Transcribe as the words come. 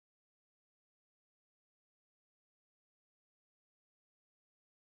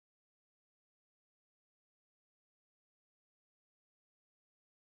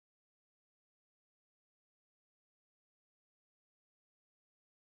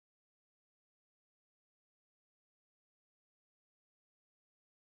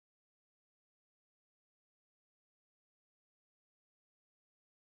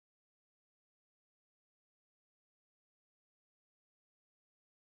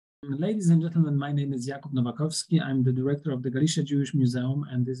Ladies and gentlemen, my name is Jakub Nowakowski. I'm the director of the Galicia Jewish Museum,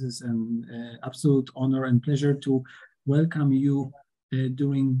 and this is an absolute honor and pleasure to welcome you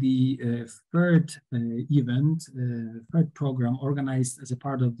during the third event, third program organized as a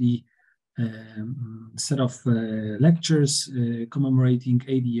part of the set of lectures commemorating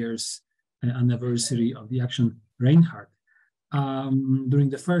 80 years anniversary of the Aktion Reinhard. During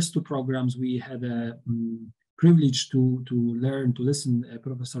the first two programs, we had a privilege to listen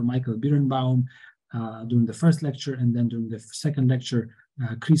Professor Michael Birnbaum during the first lecture, and then during the second lecture,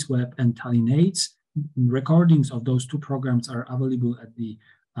 Chris Webb and Tali Nates. Recordings of those two programs are available at the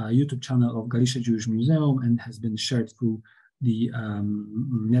YouTube channel of Galicia Jewish Museum and has been shared through the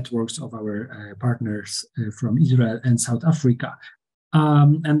networks of our partners from Israel and South Africa.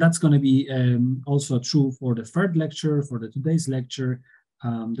 And that's going to be also true for the third lecture, for today's lecture.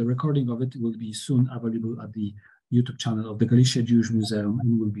 The recording of it will be soon available at the YouTube channel of the Galicia Jewish Museum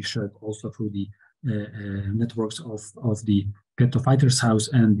and will be shared also through the networks of the Ghetto Fighters House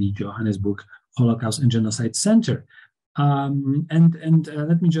and the Johannesburg Holocaust and Genocide Centre.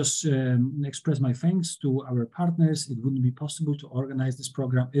 Let me just express my thanks to our partners. It wouldn't be possible to organize this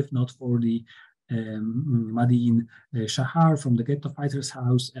program if not for the Madin Shahar from the Ghetto Fighters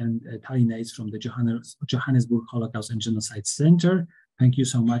House and Tali Nates from the Johannesburg Holocaust and Genocide Centre. Thank you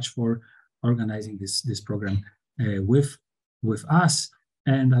so much for organizing this program with us.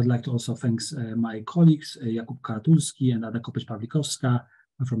 And I'd like to also thank my colleagues, Jakub Karatulski and Ada Kopeć-Pawlikowska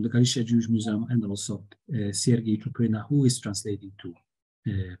from the Galicia Jewish Museum, and also Siergiej Czupryna, who is translating to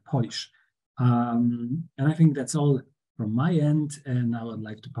Polish. And I think that's all from my end. And now I'd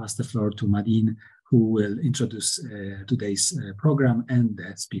like to pass the floor to Madin, who will introduce today's program and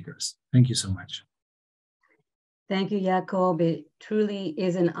the speakers. Thank you so much. Thank you, Jakub. It truly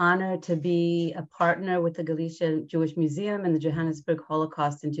is an honor to be a partner with the Galicia Jewish Museum and the Johannesburg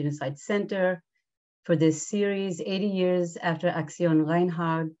Holocaust and Genocide Centre for this series, 80 years after Aktion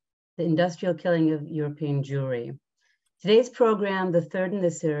Reinhard, the industrial killing of European Jewry. Today's program, the third in the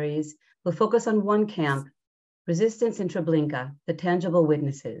series, will focus on one camp, resistance in Treblinka, the tangible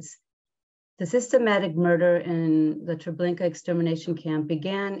witnesses. The systematic murder in the Treblinka extermination camp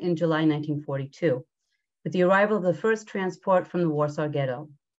began in July 1942. With the arrival of the first transport from the Warsaw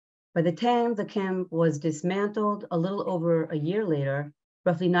Ghetto. By the time the camp was dismantled, a little over a year later,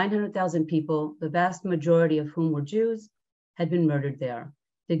 roughly 900,000 people, the vast majority of whom were Jews, had been murdered there.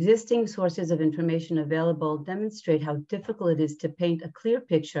 The existing sources of information available demonstrate how difficult it is to paint a clear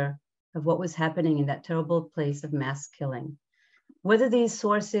picture of what was happening in that terrible place of mass killing. Whether these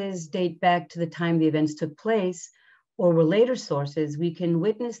sources date back to the time the events took place, or were later sources, we can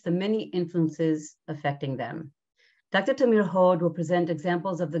witness the many influences affecting them. Dr. Tamir Hod will present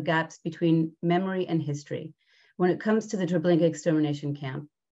examples of the gaps between memory and history when it comes to the Treblinka extermination camp.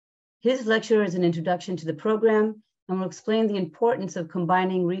 His lecture is an introduction to the program and will explain the importance of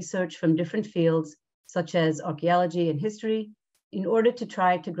combining research from different fields, such as archaeology and history, in order to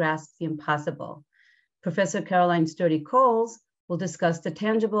try to grasp the impossible. Professor Caroline Sturdy-Colls will discuss the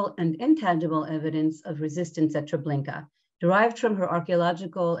tangible and intangible evidence of resistance at Treblinka, derived from her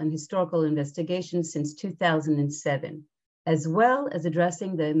archaeological and historical investigations since 2007, as well as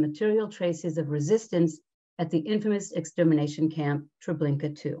addressing the material traces of resistance at the infamous extermination camp,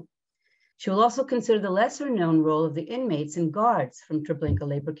 Treblinka II. She will also consider the lesser-known role of the inmates and guards from Treblinka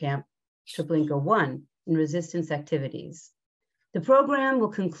labor camp, Treblinka I, in resistance activities. The program will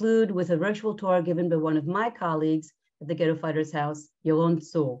conclude with a virtual tour given by one of my colleagues at the Ghetto Fighters House, Yaron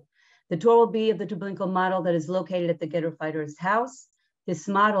Tzur. The tour will be of the Treblinka model that is located at the Ghetto Fighters House. This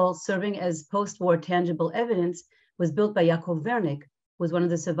model, serving as post-war tangible evidence, was built by Yaakov Wernick, who was one of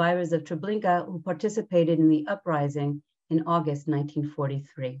the survivors of Treblinka who participated in the uprising in August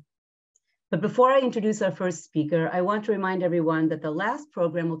 1943. But before I introduce our first speaker, I want to remind everyone that the last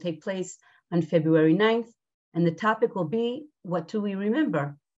program will take place on February 9th, and the topic will be, what do we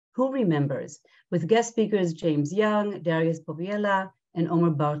remember? Who remembers? With guest speakers James Young, Darius Boviela, and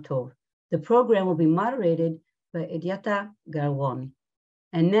Omer Bartov. The program will be moderated by Ediata Garwon.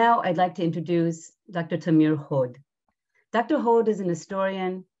 And now I'd like to introduce Dr. Tamir Hod. Dr. Hod is an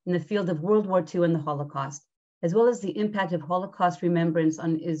historian in the field of World War II and the Holocaust, as well as the impact of Holocaust remembrance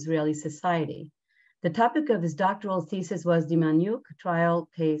on Israeli society. The topic of his doctoral thesis was the Maniuk trial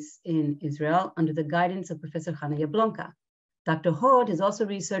case in Israel under the guidance of Professor Hannah Yablonka. Dr. Hod has also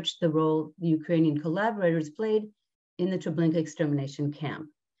researched the role the Ukrainian collaborators played in the Treblinka extermination camp.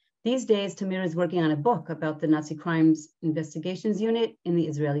 These days, Tamir is working on a book about the Nazi Crimes Investigations Unit in the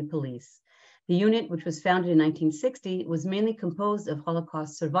Israeli police. The unit, which was founded in 1960, was mainly composed of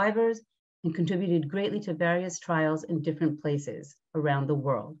Holocaust survivors and contributed greatly to various trials in different places around the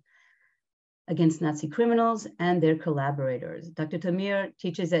world. against Nazi criminals and their collaborators. Dr. Tamir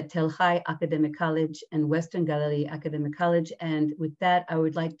teaches at Tel Hai Academic College and Western Galilee Academic College. And with that, I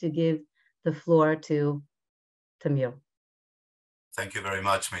would like to give the floor to Tamir. Thank you very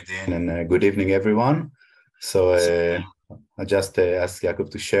much, Medine, and good evening, everyone. So I just asked Jacob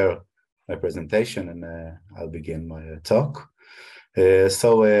to share my presentation, and I'll begin my talk.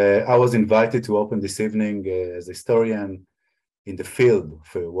 I was invited to open this evening as a historian in the field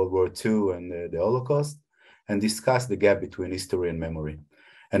for World War II and the Holocaust, and discuss the gap between history and memory,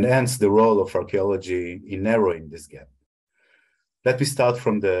 and hence the role of archaeology in narrowing this gap. Let me start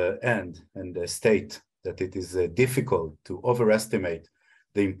from the end and state that it is difficult to overestimate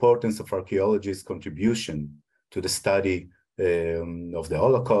the importance of archaeology's contribution to the study of the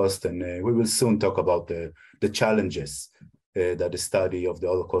Holocaust, and we will soon talk about the challenges that the study of the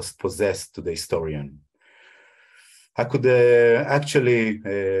Holocaust possessed to the historian. I could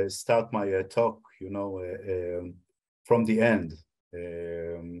actually start my talk, from the end,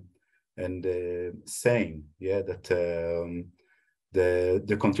 and saying, that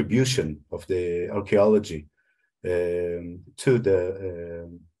the contribution of the archaeology to the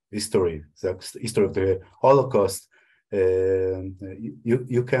history of the Holocaust,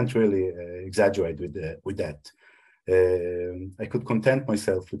 you can't really exaggerate with that. I could content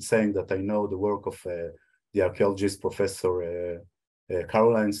myself with saying that I know the work of the archaeologist Professor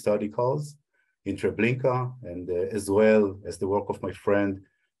Caroline Colls in Treblinka, and as well as the work of my friend,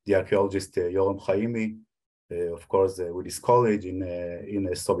 the archaeologist Yaron Tzur, of course, with his college in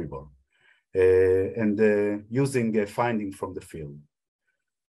Sobibor, and using findings from the field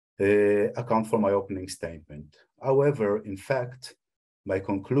account for my opening statement. However, in fact, my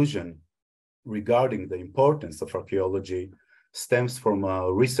conclusion regarding the importance of archaeology stems from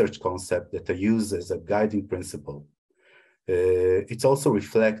a research concept that I use as a guiding principle. It's also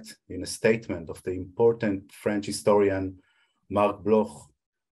reflected in a statement of the important French historian Marc Bloch,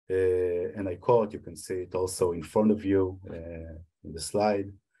 and I quote, you can see it also in front of you in the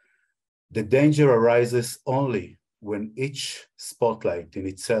slide: "The danger arises only when each spotlight in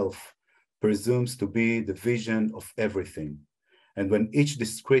itself presumes to be the vision of everything, and when each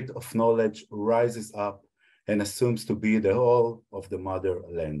discrete of knowledge rises up and assumes to be the whole of the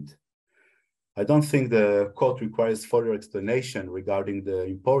motherland." I don't think the quote requires further explanation regarding the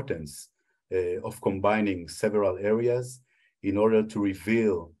importance of combining several areas in order to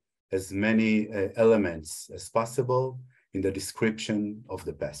reveal as many elements as possible in the description of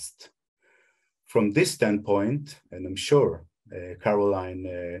the past. From this standpoint, and I'm sure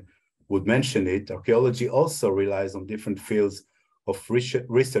Caroline would mention it, archaeology also relies on different fields of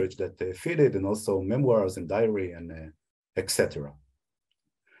research that fit it, and also memoirs and diary and etc.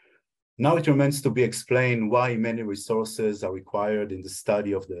 Now it remains to be explained why many resources are required in the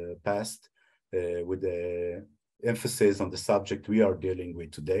study of the past, with the emphasis on the subject we are dealing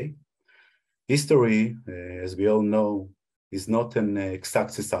with today. History, as we all know, is not an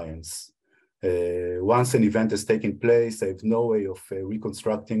exact science. Once an event has taken place, I have no way of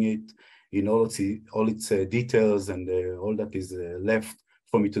reconstructing it in all its details, and all that is left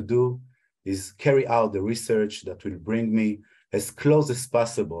for me to do is carry out the research that will bring me as close as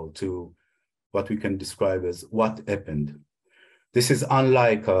possible to what we can describe as what happened. This is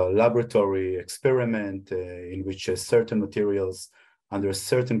unlike a laboratory experiment in which certain materials under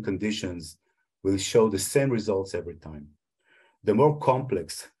certain conditions will show the same results every time. The more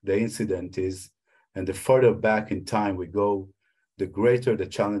complex the incident is, and the further back in time we go, the greater the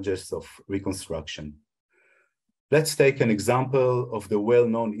challenges of reconstruction. Let's take an example of the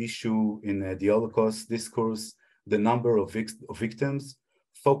well-known issue in the Holocaust discourse, the number of victims,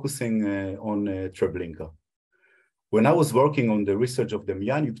 focusing on Treblinka. When I was working on the research of the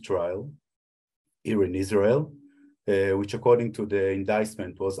Mianyuk trial here in Israel, which according to the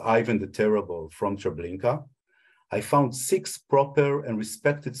indictment was Ivan the Terrible from Treblinka, I found 6 proper and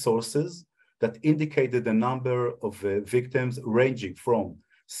respected sources that indicated the number of victims ranging from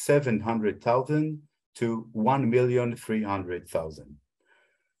 700,000 to 1,300,000.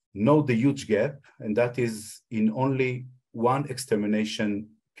 Note the huge gap, and that is in only one extermination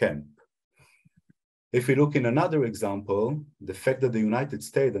camp. If we look in another example, the fact that the United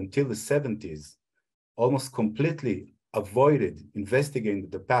States until the 70s almost completely avoided investigating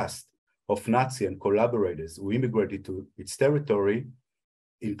the past of Nazi and collaborators who immigrated to its territory,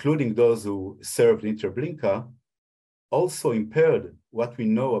 including those who served in Treblinka, also impaired what we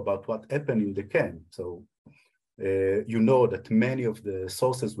know about what happened in the camp. So you know that many of the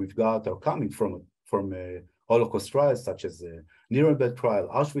sources we've got are coming from Holocaust trials, such as Nuremberg trial,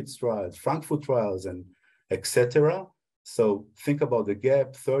 Auschwitz trials, Frankfurt trials, and etc. So think about the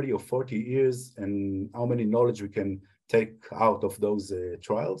gap, 30 or 40 years, and how many knowledge we can take out of those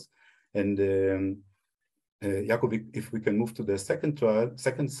trials. And Jacob, if we can move to the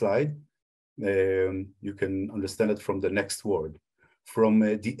second slide, you can understand it from the next word. From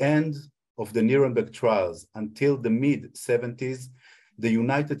the end of the Nuremberg trials until the mid-70s, the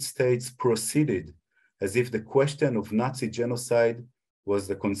United States proceeded as if the question of Nazi genocide was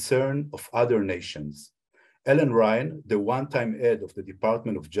the concern of other nations. Ellen Ryan, the one-time head of the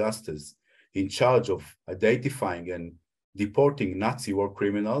Department of Justice in charge of identifying and deporting Nazi war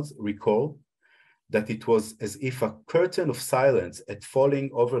criminals, recalled that it was as if a curtain of silence had fallen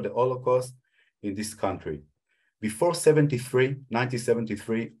over the Holocaust in this country. Before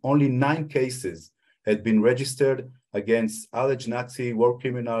 1973, only 9 cases had been registered against alleged Nazi war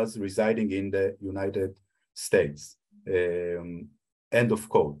criminals residing in the United States. End of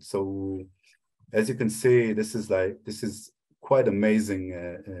quote. So, as you can see, this is quite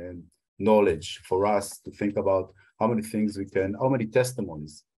amazing knowledge for us to think about how many things how many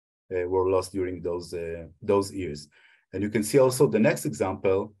testimonies were lost during those years. And you can see also the next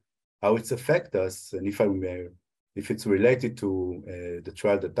example, how it's affect us, and if it's related to the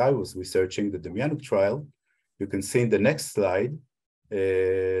trial that I was researching, the Demjanjuk trial, you can see in the next slide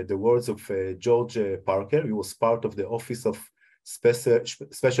the words of George Parker. He was part of the Office of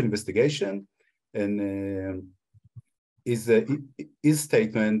Special Investigation, and his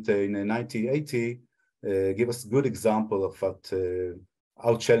statement in 1980 gave us a good example of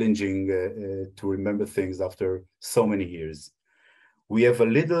how challenging to remember things after so many years. We have a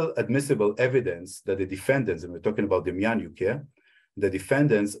little admissible evidence that the defendants, and we're talking about Demjanjuk here, the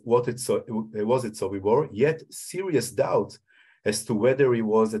defendants was it Sobibor, yet serious doubt as to whether he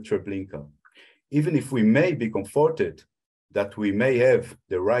was a Treblinka. Even if we may be comforted that we may have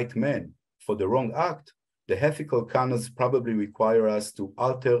the right man for the wrong act, the ethical canons probably require us to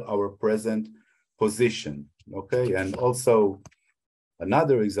alter our present position, okay? And also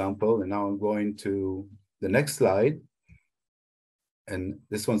another example, and now I'm going to the next slide, and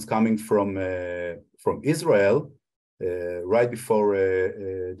this one's coming from Israel, right before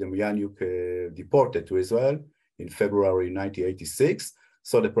Demjanjuk deported to Israel in February 1986.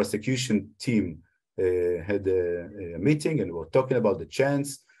 So the prosecution team had a meeting, and we were talking about the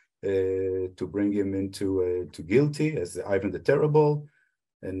chance to bring him into to guilty as Ivan the Terrible.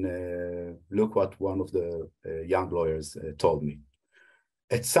 And look what one of the young lawyers told me.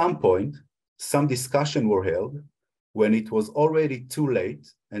 At some point, some discussion were held when it was already too late,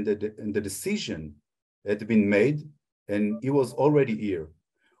 and the decision had been made, and he was already here.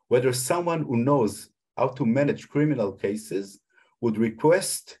 Whether someone who knows how to manage criminal cases would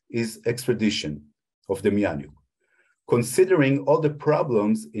request his extradition of Demjanjuk, considering all the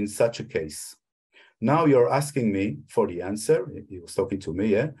problems in such a case. Now you're asking me for the answer. He was talking to me,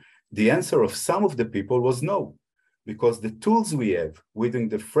 yeah? The answer of some of the people was no, because the tools we have within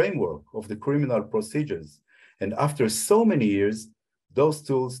the framework of the criminal procedures, and after so many years, those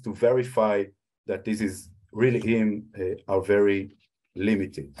tools to verify that this is really him are very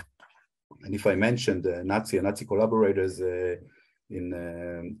limited. And if I mentioned Nazi and Nazi collaborators in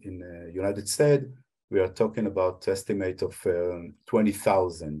United States, we are talking about estimate of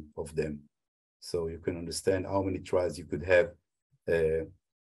 20,000 of them. So you can understand how many trials you could have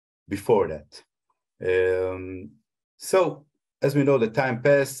before that. So as we know, the time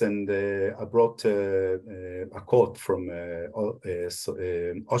passed, and I brought a quote from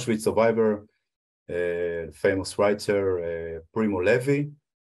Auschwitz survivor, famous writer Primo Levi,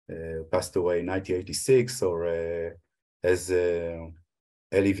 passed away in 1986, or as Elie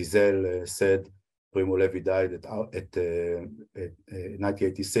Wiesel said, Primo Levi died at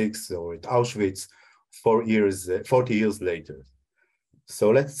 1986, or at Auschwitz 40 years later.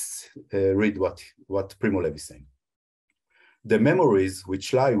 So let's read what Primo Levi is saying. The memories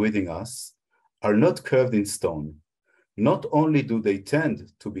which lie within us are not carved in stone. Not only do they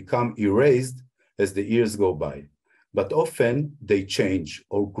tend to become erased as the years go by, but often they change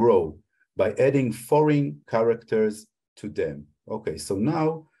or grow by adding foreign characters to them. Okay, so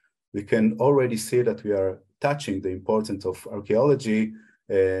now we can already see that we are touching the importance of archaeology,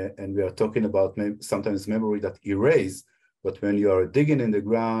 and we are talking about sometimes memory that erase, but when you are digging in the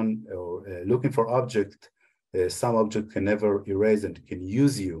ground or looking for object, some object can never erase and can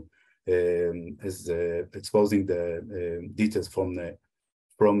use you as exposing the details from the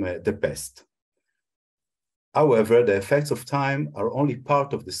past. However, the effects of time are only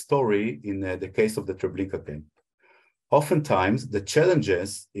part of the story in the case of the Treblinka camp. Oftentimes, the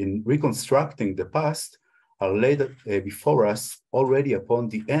challenges in reconstructing the past are laid before us already upon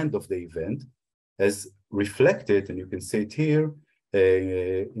the end of the event, as reflected, and you can see it here,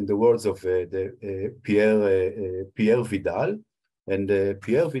 in the words of Pierre Vidal. And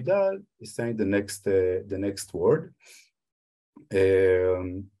Pierre Vidal is saying the next word.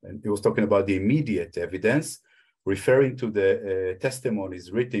 And he was talking about the immediate evidence, referring to the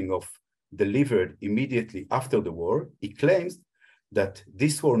testimonies written of delivered immediately after the war. He claims that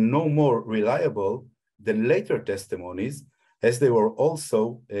these were no more reliable than later testimonies, as they were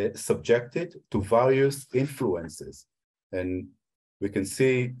also subjected to various influences. And we can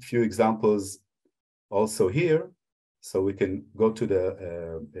see a few examples also here. So we can go to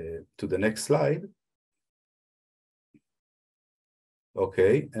the next slide.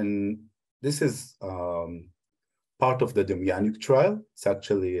 Okay, and this is part of the Demjanjuk trial. It's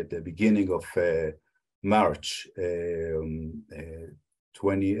actually at the beginning of March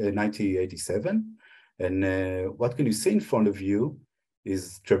 1987. And what can you see in front of you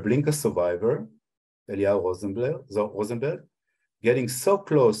is Treblinka survivor, Eliyahu Rosenberg, getting so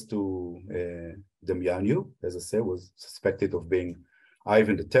close to Demjanjuk, as I said, was suspected of being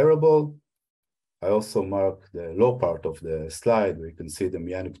Ivan the Terrible. I also mark the low part of the slide where you can see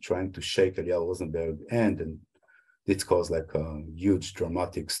Demjanjuk trying to shake Eliyahu Rosenberg's hand, and it caused like a huge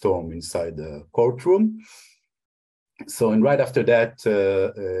dramatic storm inside the courtroom. So, and right after that,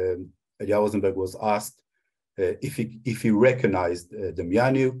 Eliyahu Rosenberg was asked if he recognized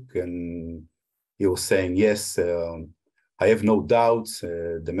Demjanjuk, and he was saying, yes, I have no doubts.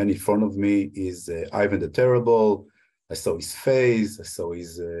 The man in front of me is Ivan the Terrible. I saw his face, I saw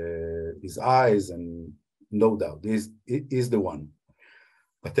his eyes, and no doubt, he is the one.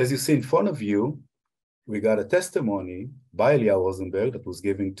 But as you see in front of you, we got a testimony by Eliyahu Rosenberg that was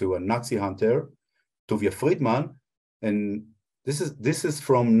given to a Nazi hunter, Tuvia Friedman, and this is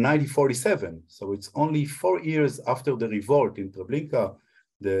from 1947. So it's only 4 years after the revolt in Treblinka.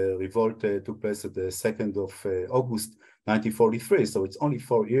 The revolt took place at the 2nd of August 1943. So it's only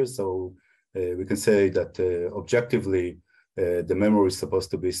 4 years. So we can say that objectively, the memory is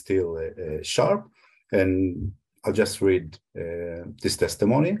supposed to be still sharp. And I'll just read this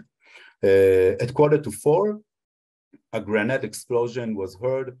testimony. At 3:45, a grenade explosion was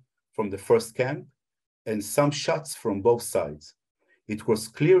heard from the first camp and some shots from both sides. It was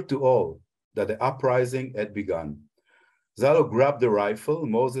clear to all that the uprising had begun. Zalo grabbed the rifle.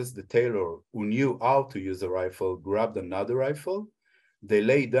 Moses, the tailor, who knew how to use a rifle, grabbed another rifle. They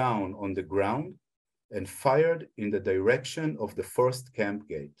lay down on the ground and fired in the direction of the first camp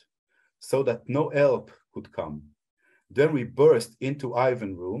gate so that no help could come. Then we burst into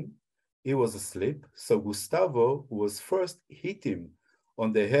Ivan's room. He was asleep, so Gustavo, who was first, hit him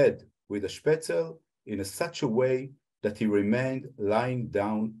on the head with a spätzle in such a way that he remained lying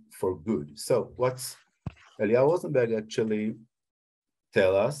down for good. So what's Eliyahu Rosenberg actually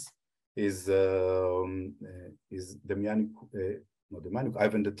tell us is Demjanjuk,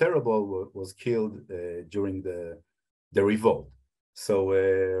 Ivan the Terrible was killed during the revolt. So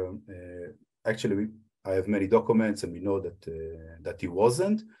actually, I have many documents, and we know that he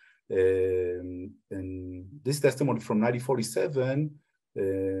wasn't. And this testimony from 1947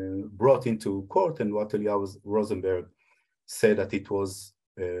 brought into court, and what Eliyahu Rosenberg said that it was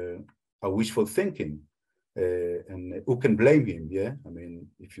a wishful thinking. And who can blame him? Yeah, I mean,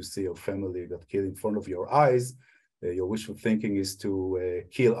 if you see your family got killed in front of your eyes, your wishful thinking is to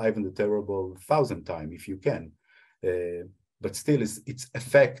kill Ivan the Terrible 1,000 times if you can. But still, it's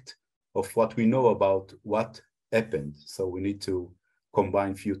effect of what we know about what happened. So we need to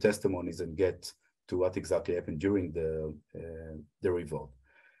combine few testimonies and get to what exactly happened during the revolt.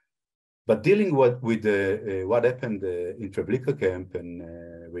 But dealing with what happened in Treblinka camp and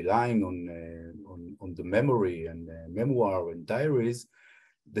relying on the memory and memoir and diaries,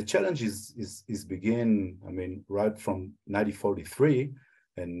 the challenge is begin, I mean, right from 1943.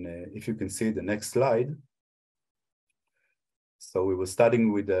 And if you can see the next slide. So we were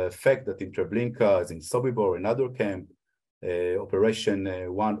starting with the fact that in Treblinka, as in Sobibor, another camp, Operation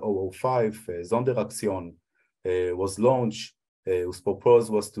 1005, Sonderaktion, was launched, whose purpose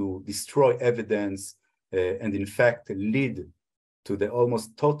was to destroy evidence and in fact lead to the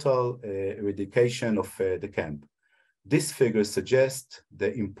almost total eradication of the camp. These figures suggest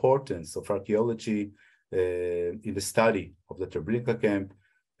the importance of archaeology in the study of the Treblinka camp,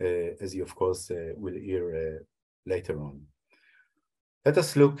 as you of course will hear later on. Let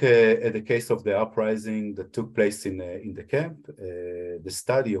us look at the case of the uprising that took place in the camp, the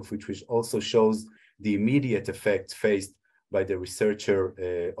study of which also shows the immediate effects faced by the researcher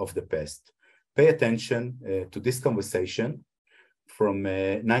of the past. Pay attention to this conversation from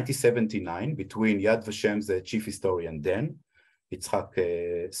 1979 between Yad Vashem's chief historian then Yitzhak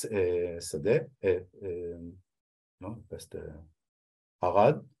Sadeh, no, that's the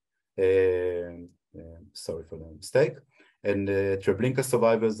Harad, sorry for the mistake, and Treblinka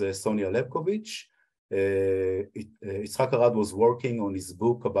survivors Sonia Lebkovich. Yitzhak Harad was working on his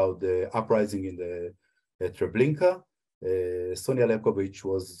book about the uprising in the Treblinka. Sonia Lebkovich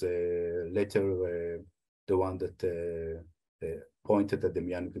was later the one that pointed at the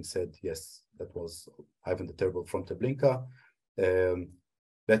Mianuk and said, yes, that was Ivan the Terrible from Treblinka.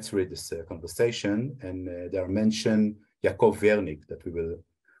 Let's read this conversation, and there are mentioned Yaakov Wernick that we will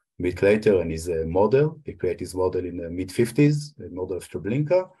meet later, and his model. He created his model in the mid-50s, the model of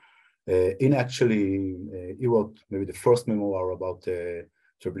Treblinka. He wrote maybe the first memoir about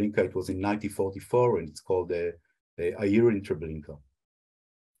Treblinka. It was in 1944, and it's called A Year in Treblinka.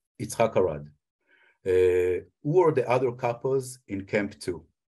 Yitzhak Harad. Who were the other couples in Camp 2?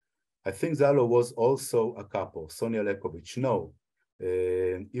 I think Zalo was also a couple. Sonia Lebkovich, no.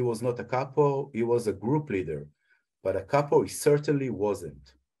 He was not a couple, he was a group leader. But a couple he certainly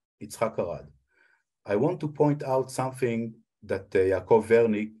wasn't. Yitzhak Harad. I want to point out something that Yaakov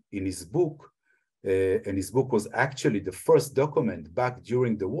Wernick in his book, and his book was actually the first document back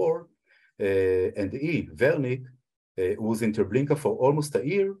during the war, and Wernick, who was in Treblinka for almost a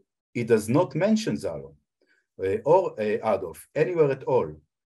year, he does not mention Zalo or Adolf anywhere at all.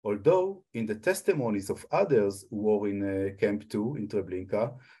 Although in the testimonies of others who were in Camp 2 in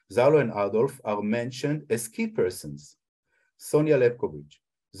Treblinka, Zalo and Adolf are mentioned as key persons. Sonia Lebkovich.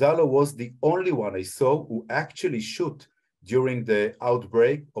 Zalo was the only one I saw who actually shoot during the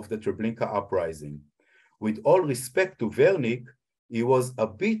outbreak of the Treblinka uprising. With all respect to Wernick, he was a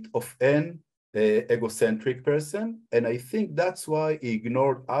bit of an egocentric person, and I think that's why he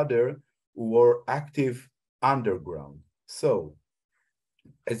ignored others who were active underground. So,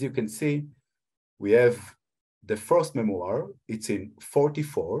 as you can see, we have the first memoir, it's in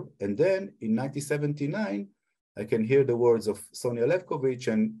 44, and then in 1979, I can hear the words of Sonia Lebkovich,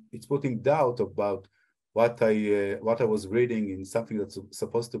 and it's putting doubt about what I was reading in something that's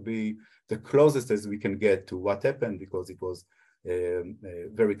supposed to be the closest as we can get to what happened, because it was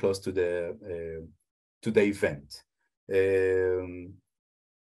very close to the event.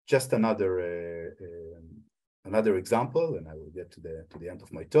 Just another example, and I will get to the end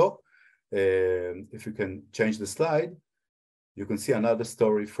of my talk. If you can change the slide, you can see another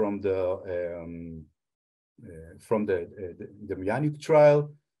story from the Mianuk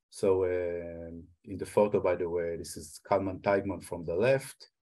trial. So in the photo, by the way, this is Kalman Teigman from the left,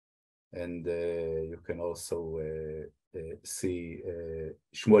 and you can also see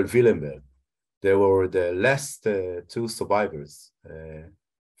Shmuel Willenberg. They were the last two survivors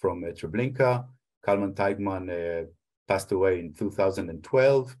from Treblinka. Kalman Teigman passed away in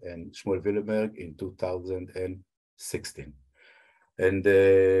 2012, and Shmuel Willenberg in 2016. And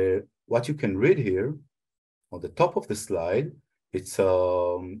what you can read here on the top of the slide, it's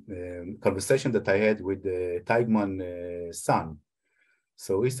a conversation that I had with Teigman's son.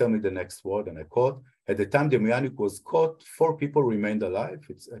 So he told me the next word, and I quote, at the time the Mianuk was caught, 4 people remained alive.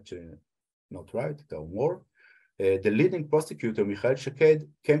 It's actually not right, there are more. The leading prosecutor, Michael Shaked,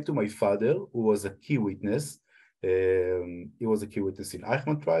 came to my father, who was a key witness. He was a key witness in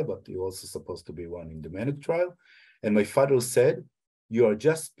Eichmann trial, but he was also supposed to be one in the Mianuk trial. And my father said, you are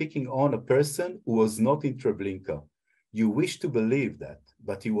just picking on a person who was not in Treblinka. You wish to believe that,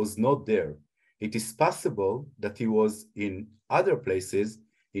 but he was not there. It is possible that he was in other places,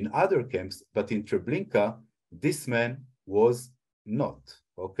 in other camps, but in Treblinka, this man was not,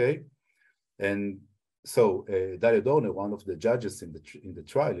 okay? And so Dalia Dorner, one of the judges in the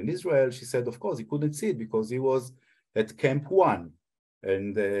trial in Israel, she said, of course, he couldn't see it because he was at Camp 1.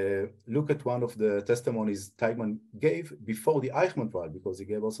 And look at one of the testimonies Teigman gave before the Eichmann trial, because he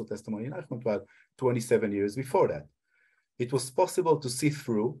gave also testimony in Eichmann trial 27 years before that. It was possible to see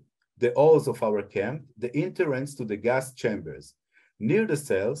through the walls of our camp, the entrance to the gas chambers. Near the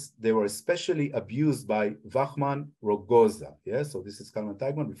cells, they were especially abused by Wachman Rogoza. Yeah, so this is Kalman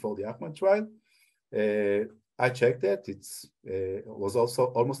Teigman before the Eichmann trial. I checked that. It was also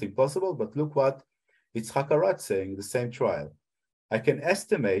almost impossible, but look what Yitzhak Harad saying in the same trial. I can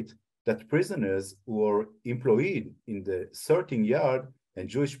estimate that prisoners who were employed in the sorting yard and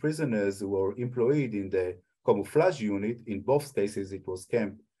Jewish prisoners who were employed in the camouflage unit, in both cases it was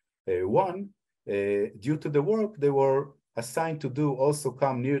Camp 1, due to the work they were assigned to do, also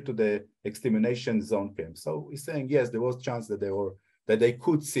come near to the extermination zone camp. So he's saying, yes, there was a chance that they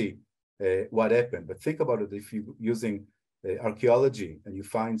could see what happened. But think about it, if you're using archaeology and you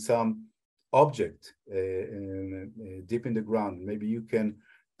find some object deep in the ground, maybe you can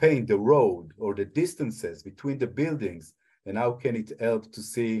paint the road or the distances between the buildings and how can it help to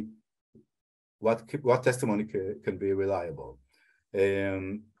see what testimony can be reliable.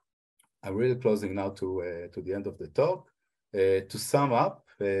 I'm really closing now to the end of the talk. To sum up,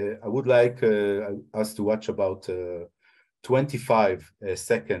 I would like us to watch about 25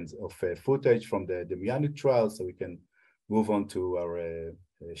 seconds of footage from the Demjanjuk trial, so we can move on to our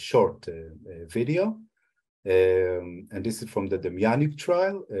short video. And this is from the Demjanjuk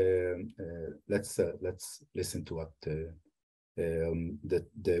trial. Let's listen to what the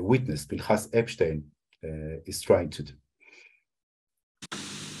witness, Pinchas Epstein, is trying to do.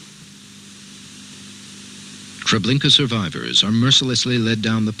 Treblinka survivors are mercilessly led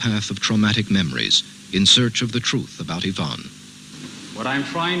down the path of traumatic memories in search of the truth about Ivan. What I'm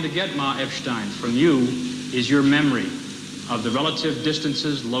trying to get, Ma Epstein, from you is your memory of the relative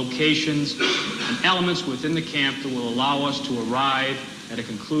distances, locations, and elements within the camp that will allow us to arrive at a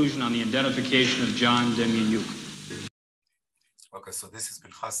conclusion on the identification of John Demjanjuk. Okay, so this is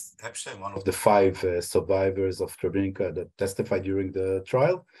Pinchas Epstein, one of the 5 survivors of Treblinka that testified during the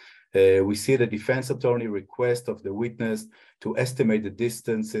trial. We see the defense attorney request of the witness to estimate the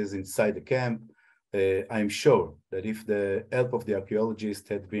distances inside the camp. I'm sure that if the help of the archaeologist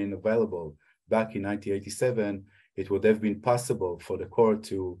had been available back in 1987, it would have been possible for the court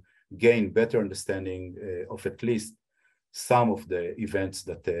to gain better understanding of at least some of the events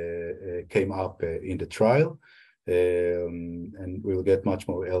that came up in the trial. And we'll get much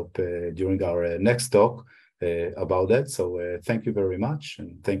more help during our next talk about that. So thank you very much,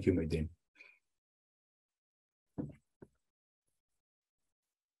 and thank you, Maydeen.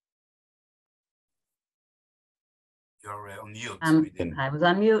 You're on mute, Maydeen. I was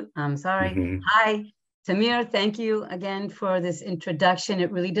on mute. I'm sorry. Hi, Tamir. Thank you again for this introduction.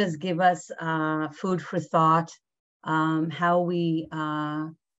 It really does give us food for thought, how we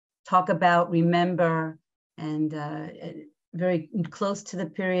talk about, remember, and very close to the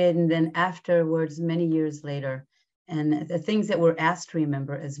period, and then afterwards, many years later, and the things that we're asked to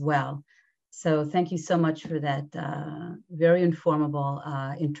remember as well. So thank you so much for that very informable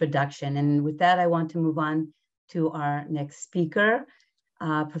introduction. And with that, I want to move on to our next speaker.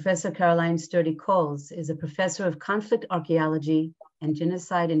 Professor Caroline Sturdy-Colls is a professor of conflict archaeology and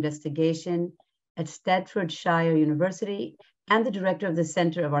genocide investigation at Staffordshire University and the director of the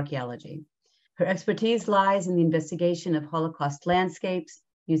Center of Archaeology. Her expertise lies in the investigation of Holocaust landscapes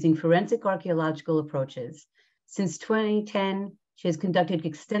using forensic archaeological approaches. Since 2010, she has conducted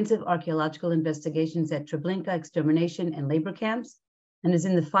extensive archaeological investigations at Treblinka extermination and labor camps, and is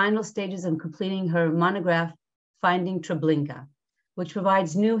in the final stages of completing her monograph, Finding Treblinka, which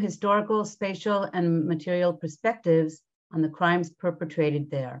provides new historical, spatial, and material perspectives on the crimes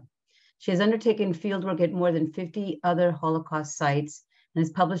perpetrated there. She has undertaken fieldwork at more than 50 other Holocaust sites and has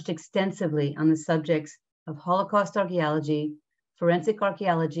published extensively on the subjects of Holocaust archaeology, forensic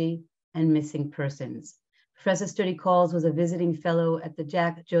archaeology, and missing persons. Professor Sturdy-Colls was a visiting fellow at the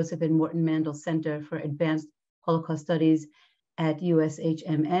Jack, Joseph, and Morton Mandel Center for Advanced Holocaust Studies at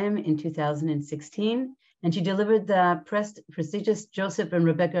USHMM in 2016, and she delivered the prestigious Joseph and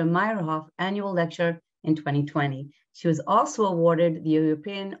Rebecca Meyerhoff annual lecture in 2020. She was also awarded the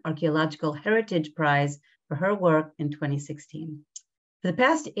European Archaeological Heritage Prize for her work in 2016. For the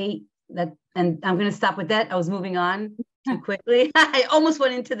past 8, and I'm going to stop with that. I was moving on too quickly. I almost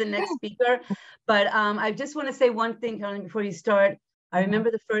went into the next speaker, but I just want to say one thing, Caroline, before you start. I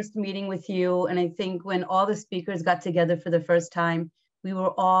remember the first meeting with you, and I think when all the speakers got together for the first time, we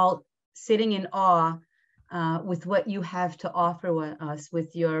were all sitting in awe with what you have to offer us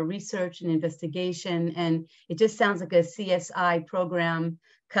with your research and investigation. And it just sounds like a CSI program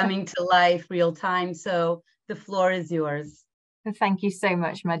coming to life real time. So the floor is yours. Thank you so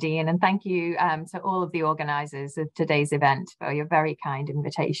much, Maydeen, and thank you to all of the organisers of today's event for your very kind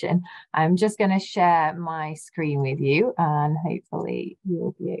invitation. I'm just going to share my screen with you, and hopefully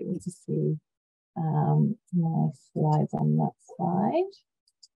you'll be able to see my slides on that side.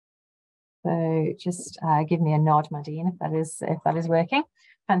 So just give me a nod, Maydeen, if that is working.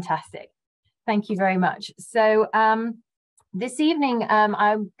 Fantastic. Thank you very much. So this evening,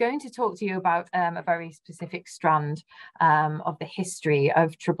 I'm going to talk to you about a very specific strand of the history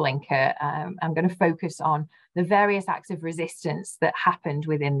of Treblinka. I'm going to focus on the various acts of resistance that happened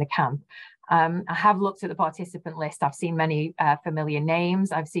within the camp. I have looked at the participant list. I've seen many familiar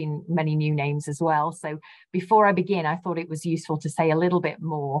names. I've seen many new names as well. So before I begin, I thought it was useful to say a little bit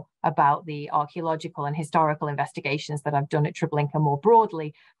more about the archaeological and historical investigations that I've done at Treblinka more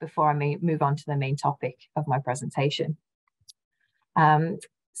broadly before I move on to the main topic of my presentation.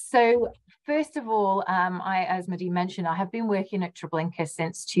 So first of all, as Maydeen mentioned, I have been working at Treblinka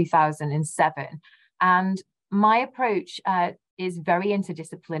since 2007. And my approach is very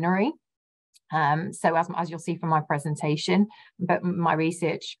interdisciplinary. So as you'll see from my presentation, but my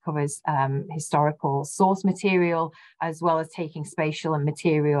research covers historical source material, as well as taking spatial and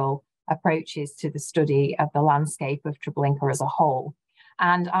material approaches to the study of the landscape of Treblinka as a whole.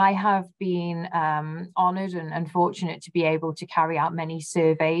 And I have been honoured and fortunate to be able to carry out many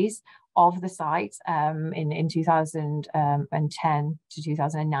surveys of the site in 2010 to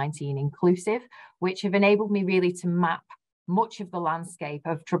 2019 inclusive, which have enabled me really to map much of the landscape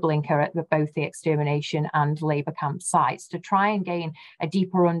of Treblinka at both the extermination and labour camp sites, to try and gain a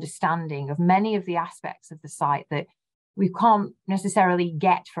deeper understanding of many of the aspects of the site that we can't necessarily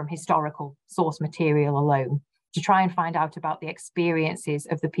get from historical source material alone, to try and find out about the experiences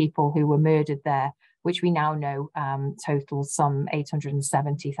of the people who were murdered there, which we now know totals some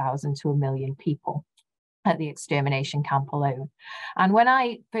 870,000 to 1 million people at the extermination camp alone. And when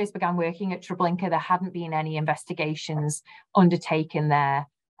I first began working at Treblinka, there hadn't been any investigations undertaken there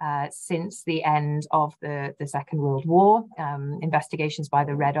since the end of the Second World War. Investigations by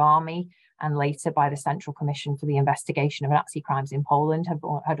the Red Army and later by the Central Commission for the Investigation of Nazi Crimes in Poland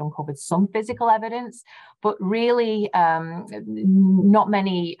had uncovered some physical evidence, but really not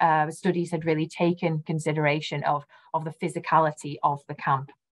many studies had really taken consideration of the physicality of the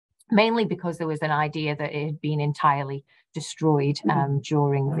camp, mainly because there was an idea that it had been entirely destroyed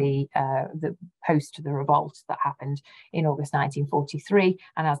during the post the revolt that happened in August 1943,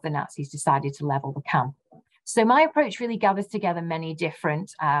 and as the Nazis decided to level the camp. So my approach really gathers together many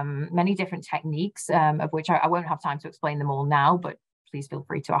different techniques, of which I won't have time to explain them all now, but please feel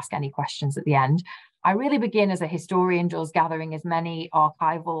free to ask any questions at the end. I really begin as a historian does, gathering as many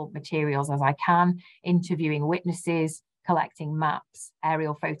archival materials as I can, interviewing witnesses, collecting maps,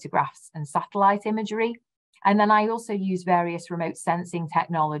 aerial photographs, and satellite imagery. And then I also use various remote sensing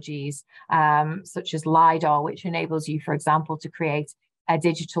technologies, such as LiDAR, which enables you, for example, to create a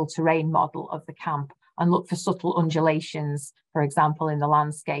digital terrain model of the camp and look for subtle undulations, for example, in the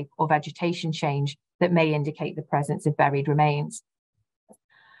landscape or vegetation change that may indicate the presence of buried remains.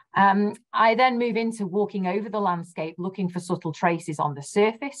 I then move into walking over the landscape, looking for subtle traces on the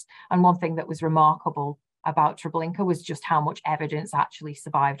surface. And one thing that was remarkable about Treblinka was just how much evidence actually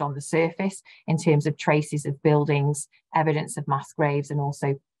survived on the surface in terms of traces of buildings, evidence of mass graves, and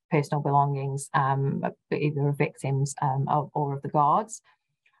also personal belongings, either of victims or of the guards.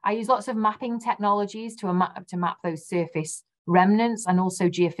 I use lots of mapping technologies to map those surface remnants, and also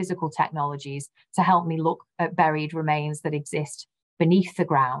geophysical technologies to help me look at buried remains that exist beneath the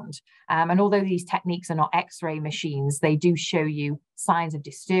ground. And although these techniques are not X-ray machines, they do show you signs of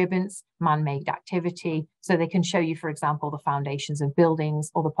disturbance, man-made activity. So they can show you, for example, the foundations of buildings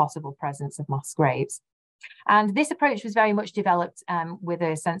or the possible presence of mass graves. And this approach was very much developed with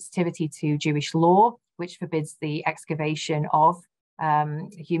a sensitivity to Jewish law, which forbids the excavation of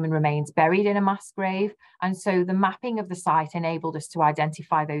human remains buried in a mass grave. And so the mapping of the site enabled us to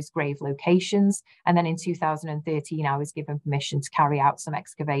identify those grave locations. And then in 2013, I was given permission to carry out some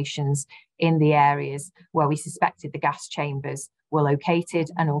excavations in the areas where we suspected the gas chambers were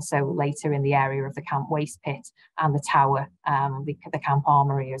located, and also later in the area of the camp waste pit and the tower, the camp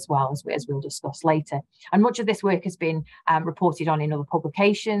armory as well, as we'll discuss later. And much of this work has been reported on in other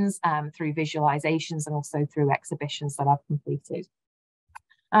publications, through visualizations, and also through exhibitions that I've completed.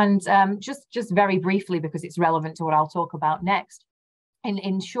 And just very briefly, because it's relevant to what I'll talk about next,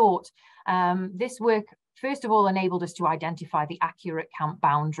 in short, this work first of all enabled us to identify the accurate camp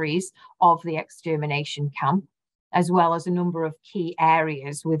boundaries of the extermination camp, as well as a number of key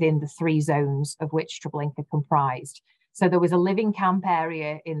areas within the 3 zones of which Treblinka comprised. So there was a living camp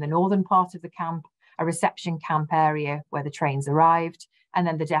area in the northern part of the camp, a reception camp area where the trains arrived, and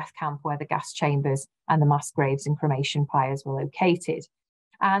then the death camp where the gas chambers and the mass graves and cremation pyres were located.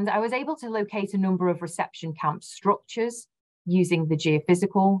 And I was able to locate a number of reception camp structures using the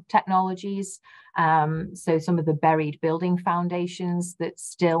geophysical technologies. So some of the buried building foundations that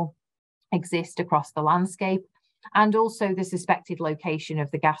still exist across the landscape, and also the suspected location of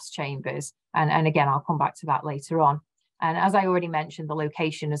the gas chambers. And again, I'll come back to that later on. And as I already mentioned, the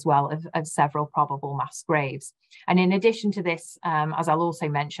location as well of several probable mass graves. And in addition to this, as I'll also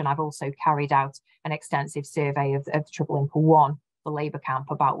mention, I've also carried out an extensive survey of Treblinka 1, the labour camp,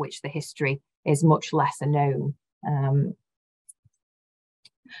 about which the history is much lesser known.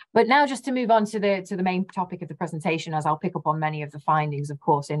 But now just to move on to the main topic of the presentation, as I'll pick up on many of the findings, of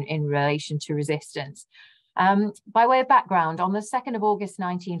course, in relation to resistance. By way of background, on the 2nd of August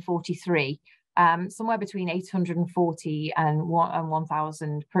 1943, somewhere between 840 and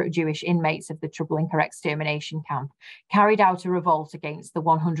 1,000 Jewish inmates of the Treblinka extermination camp carried out a revolt against the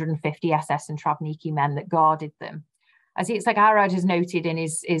 150 SS and Treblinka men that guarded them. As Yitzhak Arad has noted in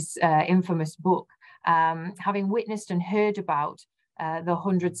his infamous book, having witnessed and heard about the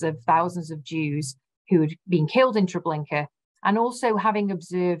hundreds of thousands of Jews who had been killed in Treblinka, and also having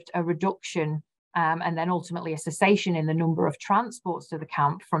observed a reduction and then ultimately a cessation in the number of transports to the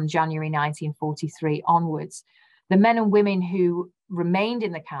camp from January 1943 onwards, the men and women who remained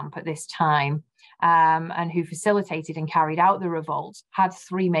in the camp at this time and who facilitated and carried out the revolt had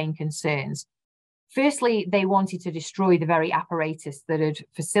three main concerns. Firstly, they wanted to destroy the very apparatus that had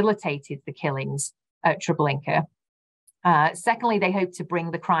facilitated the killings at Treblinka. Secondly, they hoped to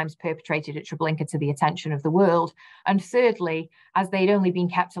bring the crimes perpetrated at Treblinka to the attention of the world. And thirdly, as they'd only been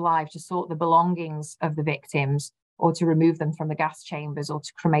kept alive to sort the belongings of the victims or to remove them from the gas chambers or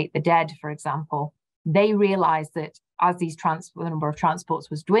to cremate the dead, for example, they realized that as the number of transports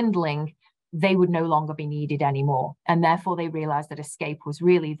was dwindling, they would no longer be needed anymore. And therefore, they realized that escape was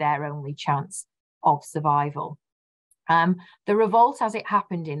really their only chance of survival. The revolt, as it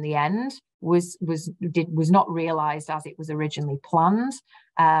happened in the end, was not realized as it was originally planned,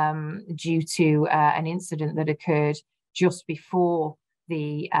 due to an incident that occurred just before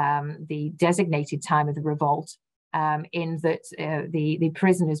the designated time of the revolt, in that the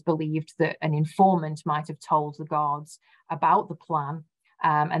prisoners believed that an informant might have told the guards about the plan,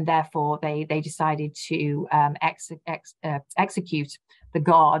 and therefore they decided to execute the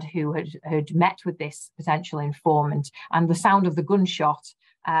guard who had met with this potential informant. And the sound of the gunshot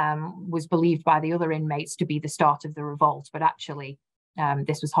was believed by the other inmates to be the start of the revolt, but actually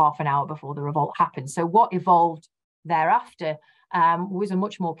this was half an hour before the revolt happened. So what evolved thereafter was a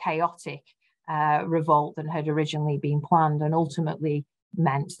much more chaotic revolt than had originally been planned, and ultimately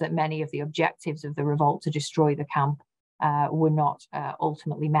meant that many of the objectives of the revolt to destroy the camp were not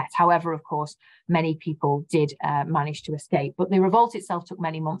ultimately met. However, of course, many people did manage to escape. But the revolt itself took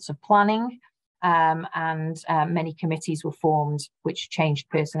many months of planning, and many committees were formed, which changed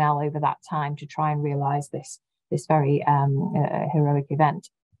personnel over that time to try and realise this very heroic event.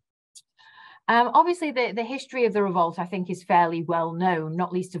 Obviously, the history of the revolt, I think, is fairly well known,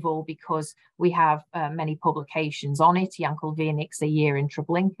 not least of all because we have many publications on it. Yankel Wiernik's A Year in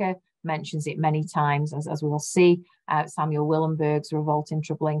Treblinka mentions it many times, as we will see. Samuel Willenberg's Revolt in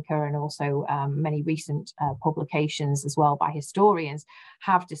Treblinka, and also many recent publications as well by historians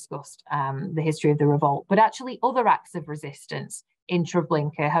have discussed the history of the revolt. But actually other acts of resistance in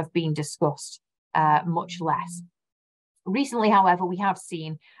Treblinka have been discussed much less. Recently, however, we have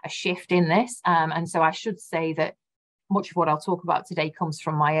seen a shift in this, and so I should say that much of what I'll talk about today comes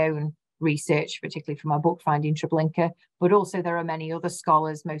from my own research, particularly from my book Finding Treblinka, but also there are many other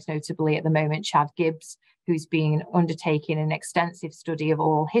scholars, most notably at the moment Chad Gibbs, who's been undertaking an extensive study of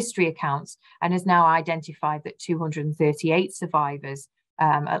oral history accounts and has now identified that 238 survivors,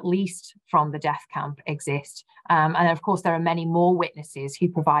 at least from the death camp, exist. And of course, there are many more witnesses who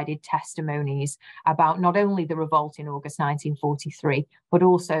provided testimonies about not only the revolt in August 1943, but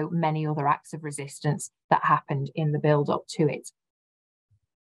also many other acts of resistance that happened in the build-up to it.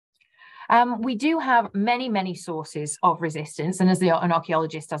 We do have many, many sources of resistance. And as an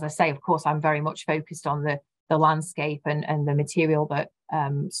archaeologist, as I say, of course, I'm very much focused on the landscape and the material that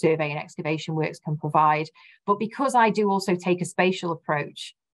survey and excavation works can provide. But because I do also take a spatial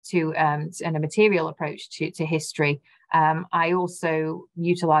approach to and a material approach to history, I also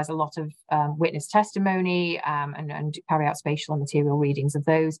utilize a lot of witness testimony and carry out spatial and material readings of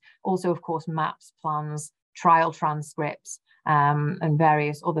those. Also, of course, maps, plans, trial transcripts, and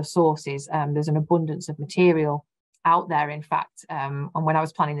various other sources. There's an abundance of material out there, in fact. And when I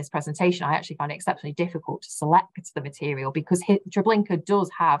was planning this presentation, I actually found it exceptionally difficult to select the material because Treblinka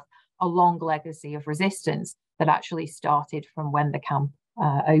does have a long legacy of resistance that actually started from when the camp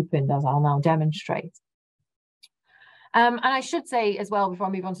opened, as I'll now demonstrate. And I should say as well, before I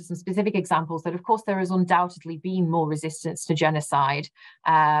move on to some specific examples, that of course there has undoubtedly been more resistance to genocide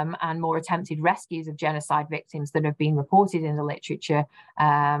and more attempted rescues of genocide victims that have been reported in the literature,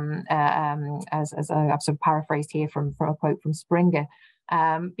 as I've sort of paraphrased here from a quote from Springer,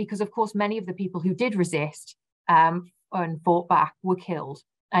 because of course many of the people who did resist and fought back were killed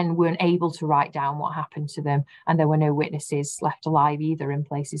and weren't able to write down what happened to them, and there were no witnesses left alive either in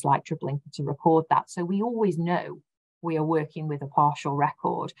places like Treblinka to record that. So we always know we are working with a partial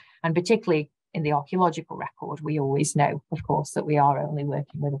record, and particularly in the archaeological record, we always know, of course, that we are only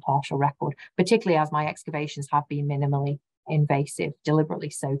working with a partial record, particularly as my excavations have been minimally invasive, deliberately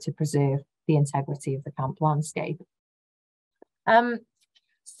so to preserve the integrity of the camp landscape.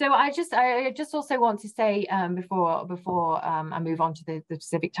 So I just also want to say before I move on to the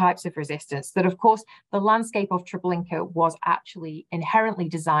specific types of resistance, that of course the landscape of Treblinka was actually inherently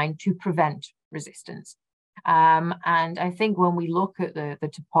designed to prevent resistance. And I think when we look at the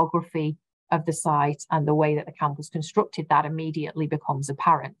topography of the site and the way that the camp was constructed, that immediately becomes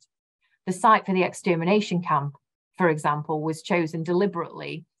apparent. The site for the extermination camp, for example, was chosen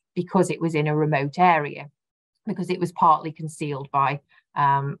deliberately because it was in a remote area, because it was partly concealed by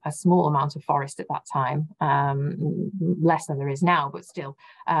a small amount of forest at that time, less than there is now, but still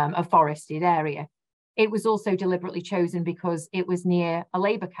a forested area. It was also deliberately chosen because it was near a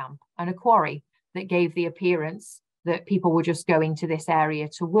labour camp and a quarry that gave the appearance that people were just going to this area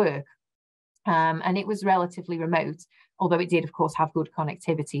to work. And it was relatively remote, although it did, of course, have good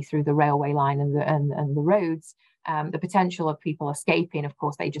connectivity through the railway line and the roads. The potential of people escaping, of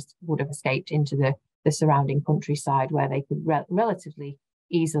course, they just would have escaped into the surrounding countryside where they could relatively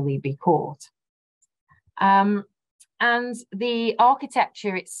easily be caught. And the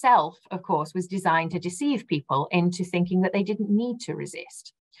architecture itself, of course, was designed to deceive people into thinking that they didn't need to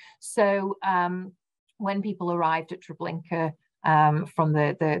resist. So when people arrived at Treblinka from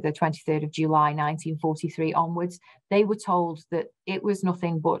the 23rd of July 1943 onwards, they were told that it was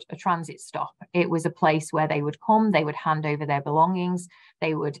nothing but a transit stop. It was a place where they would come, they would hand over their belongings,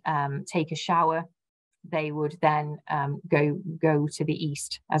 they would take a shower, they would then go to the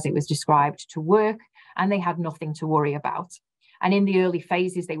east, as it was described, to work, and they had nothing to worry about. And in the early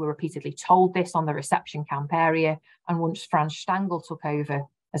phases, they were repeatedly told this on the reception camp area. And once Franz Stangl took over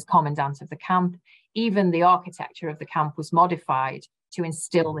as commandant of the camp, even the architecture of the camp was modified to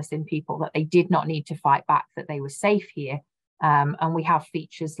instill this in people, that they did not need to fight back, that they were safe here. And we have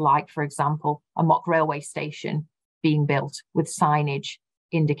features like, for example, a mock railway station being built with signage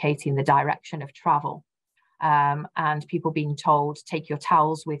indicating the direction of travel. And people being told, take your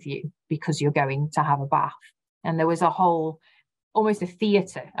towels with you because you're going to have a bath. And there was a whole, almost a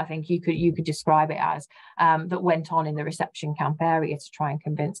theatre, I think you could describe it as, that went on in the reception camp area to try and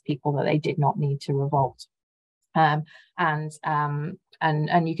convince people that they did not need to revolt. And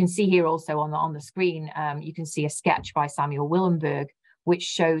you can see here also on the screen, you can see a sketch by Samuel Willenberg, which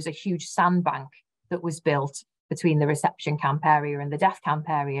shows a huge sandbank that was built between the reception camp area and the death camp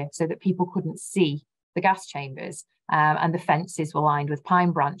area so that people couldn't see the gas chambers, and the fences were lined with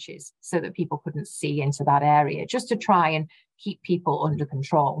pine branches so that people couldn't see into that area, just to try and keep people under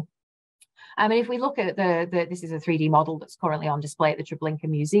control. And if we look at this is a 3D model that's currently on display at the Treblinka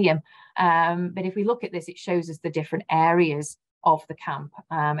Museum, but if we look at this, it shows us the different areas of the camp.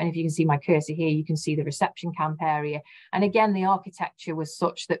 And if you can see my cursor here, you can see the reception camp area. And again, the architecture was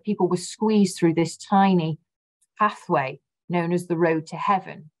such that people were squeezed through this tiny pathway known as the road to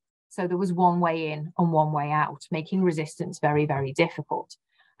heaven. So there was one way in and one way out, making resistance very, very difficult.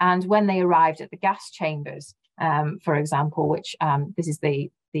 And when they arrived at the gas chambers, for example, which this is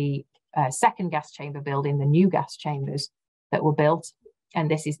the second gas chamber building, the new gas chambers that were built.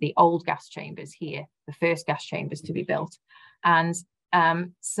 And this is the old gas chambers here, the first gas chambers to be built. And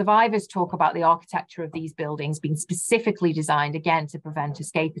survivors talk about the architecture of these buildings being specifically designed, again, to prevent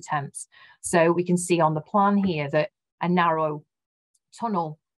escape attempts. So we can see on the plan here that a narrow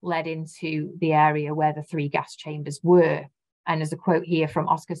tunnel led into the area where the 3 gas chambers were. And there's a quote here from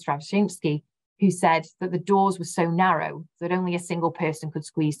Oskar Straczynski, who said that the doors were so narrow that only a single person could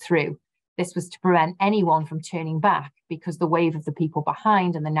squeeze through. This was to prevent anyone from turning back because the wave of the people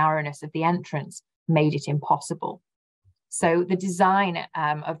behind and the narrowness of the entrance made it impossible. So the design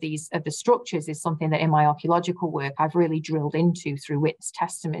of the structures is something that in my archaeological work I've really drilled into through witness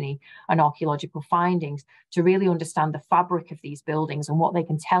testimony and archaeological findings to really understand the fabric of these buildings and what they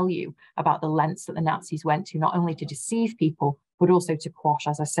can tell you about the lengths that the Nazis went to, not only to deceive people, but also to quash,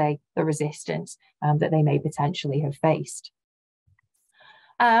 as I say, the resistance that they may potentially have faced.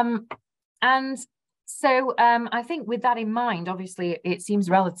 And so I think with that in mind, obviously, it seems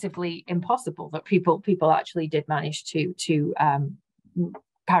relatively impossible that people actually did manage to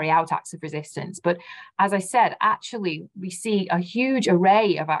carry out acts of resistance. But as I said, actually, we see a huge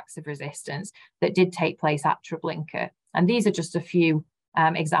array of acts of resistance that did take place at Treblinka. And these are just a few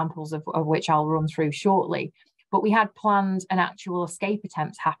examples of which I'll run through shortly. But we had planned and actual escape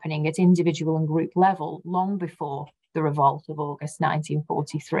attempts happening at individual and group level long before the revolt of August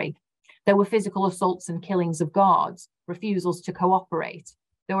 1943. There were physical assaults and killings of guards, refusals to cooperate.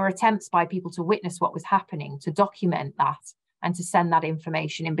 There were attempts by people to witness what was happening, to document that, and to send that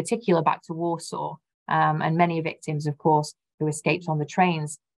information, in particular, back to Warsaw. And many victims, of course, who escaped on the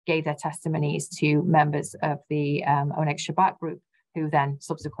trains gave their testimonies to members of the Oneg Shabbat group, who then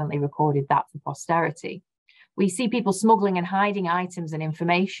subsequently recorded that for posterity. We see people smuggling and hiding items and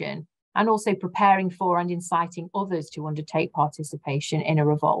information, and also preparing for and inciting others to undertake participation in a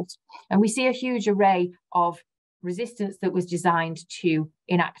revolt. And we see a huge array of resistance that was designed to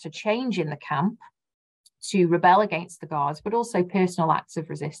enact a change in the camp, to rebel against the guards, but also personal acts of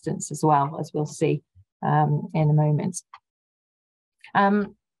resistance as well, as we'll see in a moment.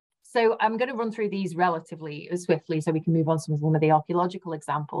 So I'm going to run through these relatively swiftly so we can move on to some of the archaeological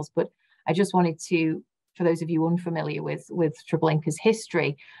examples, but I just wanted to, for those of you unfamiliar with Treblinka's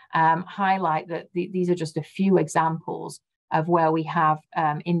history, highlight that these are just a few examples of where we have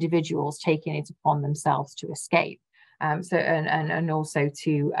individuals taking it upon themselves to escape, and also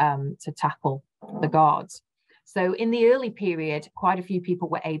to tackle the guards. So in the early period, quite a few people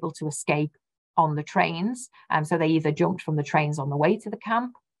were able to escape on the trains. So they either jumped from the trains on the way to the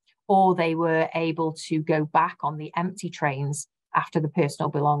camp, or they were able to go back on the empty trains after the personal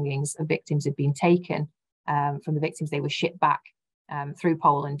belongings of victims had been taken from the victims. They were shipped back through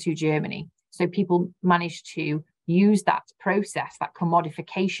Poland to Germany. So people managed to use that process, that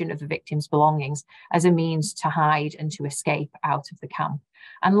commodification of the victims' belongings, as a means to hide and to escape out of the camp.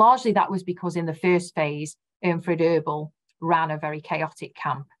 And largely that was because in the first phase, Irmfrid Erbel ran a very chaotic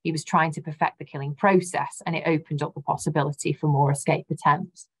camp. He was trying to perfect the killing process, and it opened up the possibility for more escape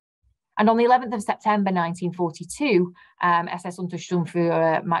attempts. And on the 11th of September 1942, SS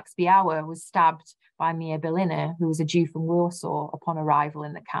Untersturmführer Max Biauer was stabbed by Mia Berliner, who was a Jew from Warsaw, upon arrival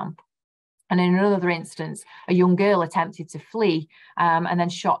in the camp. And in another instance, a young girl attempted to flee and then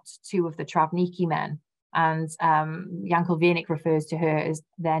shot two of the Treblinka men. And Jankel Wienik refers to her as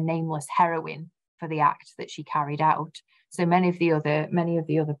their nameless heroine for the act that she carried out. So many of the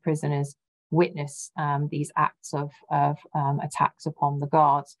other prisoners witness these acts of attacks upon the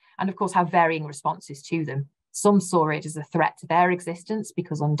guards, and of course have varying responses to them. Some saw it as a threat to their existence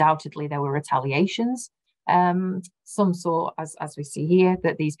because undoubtedly there were retaliations. Some saw, as we see here,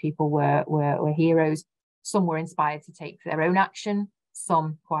 that these people were heroes. Some were inspired to take their own action.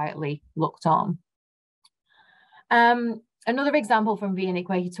 Some quietly looked on. Another example from Wienik,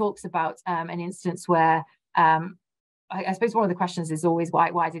 where he talks about an instance where I suppose one of the questions is always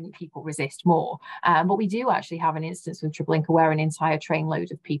why didn't people resist more? But we do actually have an instance with Treblinka where an entire trainload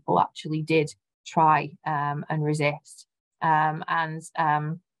of people actually did try and resist.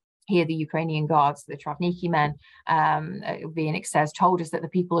 Here the Ukrainian guards, the Treblinka men, Wienik says, told us that the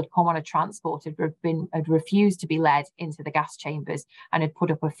people had come on a transport, had refused to be led into the gas chambers, and had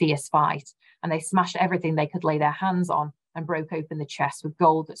put up a fierce fight. And they smashed everything they could lay their hands on and broke open the chests with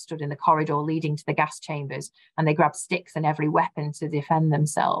gold that stood in the corridor leading to the gas chambers. And they grabbed sticks and every weapon to defend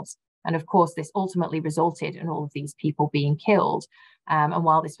themselves. And of course, this ultimately resulted in all of these people being killed. And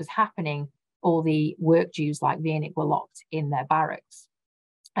while this was happening, all the work Jews like Wienik were locked in their barracks.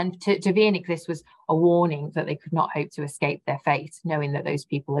 And to Wienik, this was a warning that they could not hope to escape their fate, knowing that those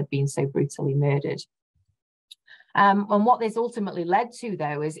people had been so brutally murdered. And what this ultimately led to,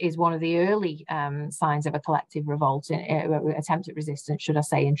 though, is one of the early signs of a collective revolt, attempt at resistance, should I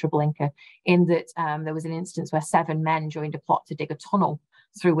say, in Treblinka, in that there was an instance where 7 men joined a plot to dig a tunnel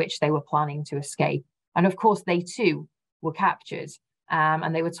through which they were planning to escape. And of course, they too were captured,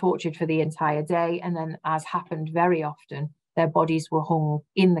 and they were tortured for the entire day. And then, as happened very often, their bodies were hung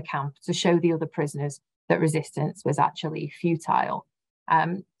in the camp to show the other prisoners that resistance was actually futile.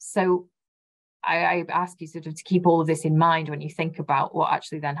 So I ask you sort of to keep all of this in mind when you think about what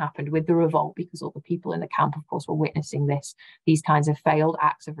actually then happened with the revolt, because all the people in the camp, of course, were witnessing these kinds of failed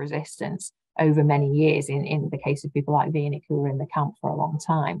acts of resistance over many years, in the case of people like Wienik, who were in the camp for a long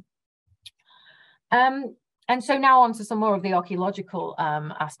time. And so now on to some more of the archaeological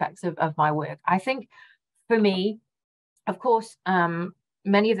aspects of my work. I think for me, of course,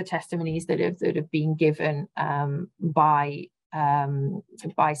 many of the testimonies that have been given by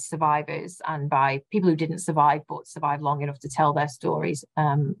survivors and by people who didn't survive but survived long enough to tell their stories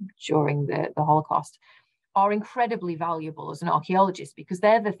during the Holocaust are incredibly valuable as an archaeologist, because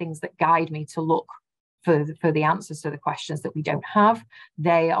they're the things that guide me to look for the answers to the questions that we don't have.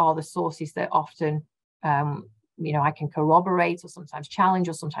 They are the sources that often I can corroborate, or sometimes challenge,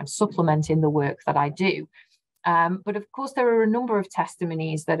 or sometimes supplement in the work that I do. But of course, there are a number of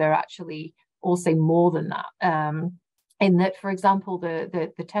testimonies that are actually also more than that. In that, for example,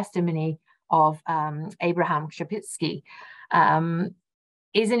 the testimony of Abraham Krzepicki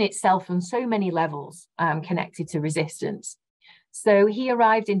is in itself on so many levels connected to resistance. So he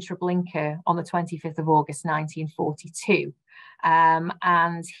arrived in Treblinka on the 25th of August, 1942,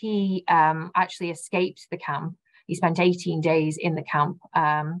 and he actually escaped the camp. He spent 18 days in the camp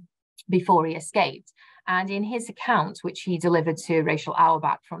before he escaped. And in his account, which he delivered to Rachel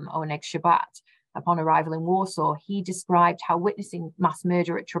Auerbach from Oneg Shabbat, upon arrival in Warsaw, he described how witnessing mass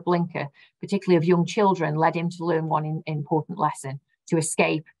murder at Treblinka, particularly of young children, led him to learn one important lesson: to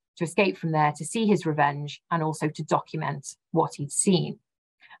escape from there, to see his revenge, and also to document what he'd seen.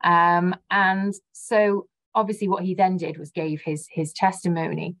 And so obviously what he then did was gave his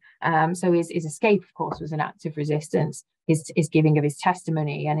testimony. So his escape, of course, was an act of resistance. His giving of his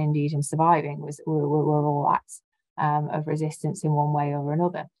testimony, and indeed him surviving, were all acts of resistance in one way or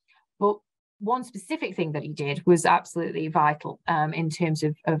another. But one specific thing that he did was absolutely vital in terms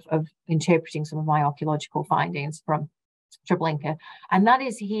of interpreting some of my archaeological findings from Treblinka, and that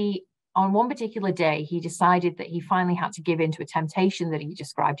is on one particular day, he decided that he finally had to give in to a temptation that he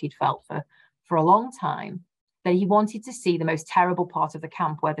described he'd felt for a long time, that he wanted to see the most terrible part of the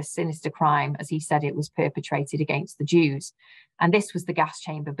camp where the sinister crime, as he said it, was perpetrated against the Jews. And this was the gas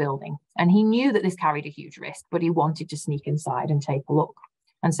chamber building. And he knew that this carried a huge risk, but he wanted to sneak inside and take a look.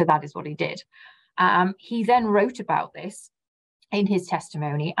 And so that is what he did. He then wrote about this in his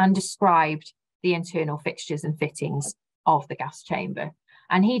testimony and described the internal fixtures and fittings of the gas chamber.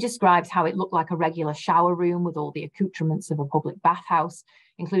 And he describes how it looked like a regular shower room with all the accoutrements of a public bathhouse,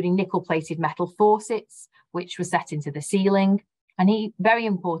 including nickel-plated metal faucets, which were set into the ceiling. And he, very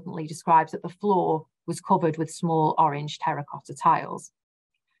importantly, describes that the floor was covered with small orange terracotta tiles.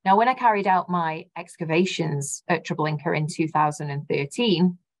 Now, when I carried out my excavations at Treblinka in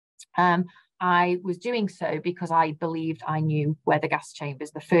 2013, I was doing so because I believed I knew where the gas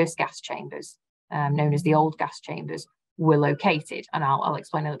chambers, the first gas chambers, known as the old gas chambers, were located. And I'll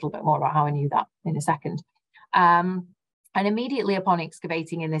explain a little bit more about how I knew that in a second. And immediately upon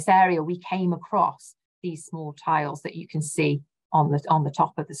excavating in this area, we came across these small tiles that you can see on the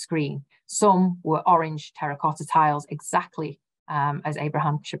top of the screen. Some were orange terracotta tiles, exactly as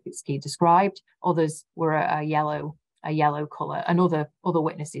Abraham Krzepicki described. Others were a yellow color, and other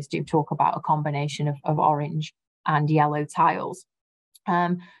witnesses do talk about a combination of orange and yellow tiles.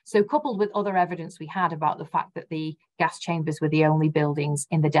 So coupled with other evidence we had about the fact that the gas chambers were the only buildings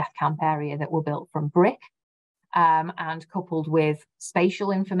in the death camp area that were built from brick, and coupled with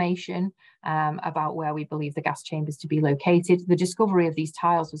spatial information about where we believe the gas chambers to be located, the discovery of these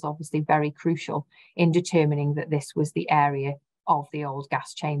tiles was obviously very crucial in determining that this was the area of the old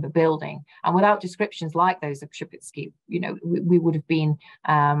gas chamber building. And without descriptions like those of Krzepicki, we would have been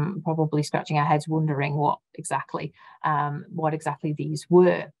probably scratching our heads wondering what exactly these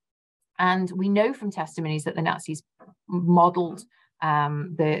were. And we know from testimonies that the Nazis modelled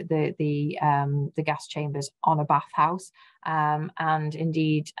the gas chambers on a bathhouse, and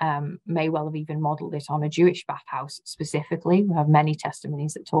indeed may well have even modelled it on a Jewish bathhouse specifically. We have many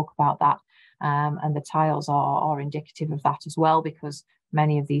testimonies that talk about that. And the tiles are indicative of that as well, because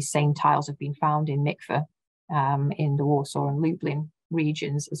many of these same tiles have been found in mikveh in the Warsaw and Lublin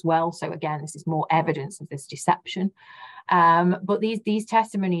regions as well. So again, this is more evidence of this deception. But these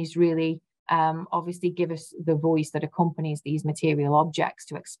testimonies really obviously give us the voice that accompanies these material objects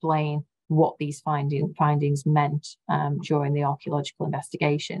to explain what these findings meant during the archaeological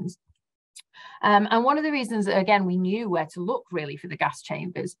investigations. And one of the reasons that, again, we knew where to look really for the gas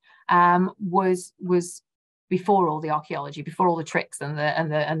chambers was before all the archaeology, before all the tricks and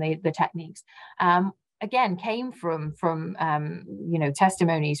the techniques, again, came from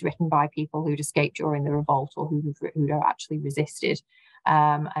testimonies written by people who'd escaped during the revolt or who'd actually resisted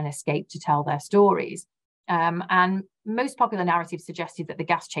and escaped to tell their stories. And most popular narratives suggested that the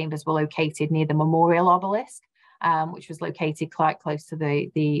gas chambers were located near the memorial obelisk, which was located quite close to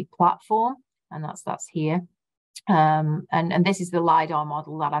the platform, and that's here. And this is the LiDAR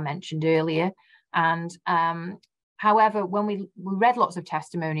model that I mentioned earlier. And however, when we read lots of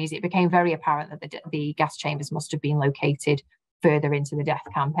testimonies, it became very apparent that the gas chambers must have been located further into the death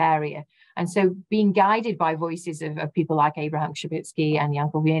camp area. And so being guided by voices of people like Abraham Krzepicki and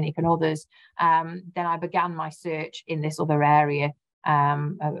Janko Wiernik and others, then I began my search in this other area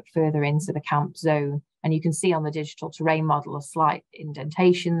further into the camp zone. And you can see on the digital terrain model a slight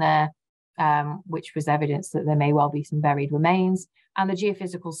indentation there, which was evidence that there may well be some buried remains. And the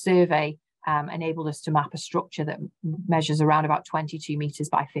geophysical survey enabled us to map a structure that measures around about 22 meters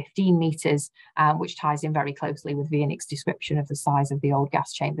by 15 meters, which ties in very closely with Wiernik's description of the size of the old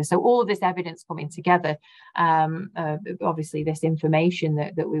gas chamber. So all of this evidence coming together, obviously this information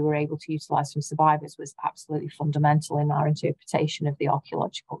that we were able to utilize from survivors was absolutely fundamental in our interpretation of the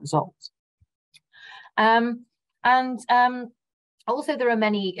archaeological results. Also, there are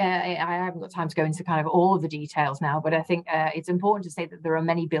many, I haven't got time to go into kind of all of the details now, but I think it's important to say that there are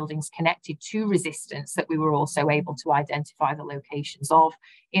many buildings connected to resistance that we were also able to identify the locations of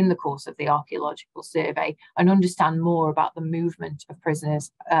in the course of the archaeological survey and understand more about the movement of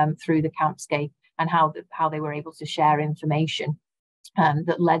prisoners through the campscape and how they were able to share information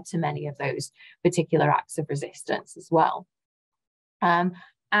that led to many of those particular acts of resistance as well. I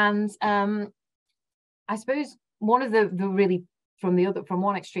suppose one of the really from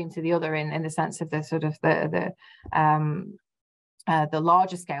one extreme to the other in the sense of the sort of the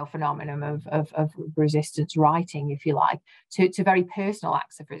larger scale phenomenon of resistance writing, if you like, to very personal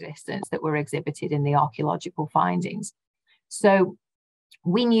acts of resistance that were exhibited in the archaeological findings. So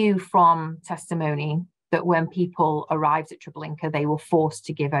we knew from testimony that when people arrived at Treblinka, they were forced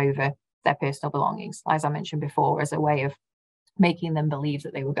to give over their personal belongings, as I mentioned before, as a way of making them believe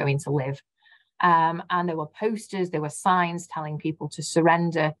that they were going to live. And there were posters, there were signs telling people to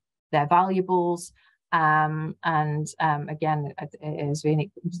surrender their valuables. Again, as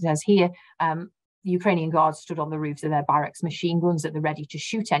it says here, the Ukrainian guards stood on the roofs of their barracks, machine guns at the ready to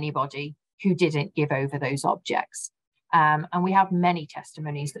shoot anybody who didn't give over those objects. And we have many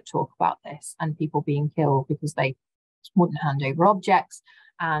testimonies that talk about this and people being killed because they wouldn't hand over objects,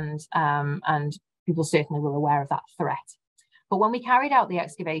 and people certainly were aware of that threat. But when we carried out the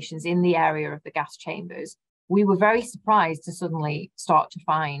excavations in the area of the gas chambers, we were very surprised to suddenly start to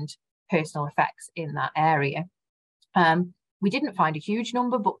find personal effects in that area. We didn't find a huge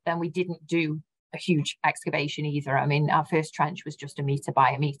number, but then we didn't do a huge excavation either. I mean, our first trench was just 1 meter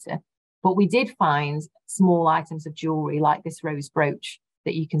by 1 meter, but we did find small items of jewelry like this rose brooch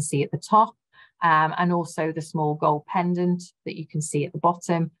that you can see at the top, and also the small gold pendant that you can see at the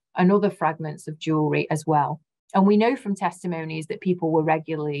bottom, and other fragments of jewelry as well. And we know from testimonies that people were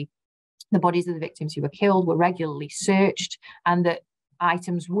regularly, the bodies of the victims who were killed were regularly searched, and that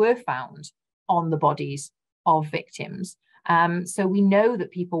items were found on the bodies of victims. So we know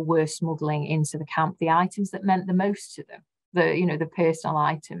that people were smuggling into the camp the items that meant the most to them, the personal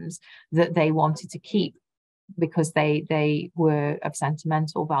items that they wanted to keep because they were of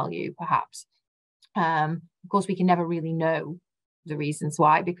sentimental value, perhaps. Of course, we can never really know the reasons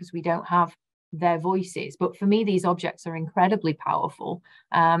why because we don't have their voices. But for me, these objects are incredibly powerful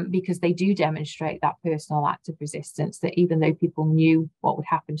because they do demonstrate that personal act of resistance, that even though people knew what would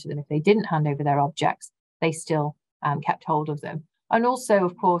happen to them if they didn't hand over their objects, they still kept hold of them. And also,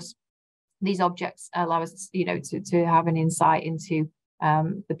 of course, these objects allow us, to have an insight into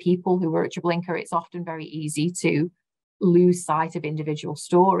the people who were at Treblinka. It's often very easy to lose sight of individual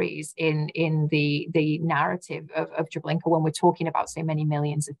stories in the narrative of Treblinka when we're talking about so many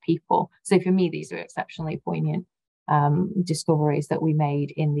millions of people. So for me, these are exceptionally poignant discoveries that we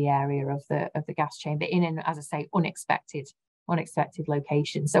made in the area of the gas chamber in an, as I say, unexpected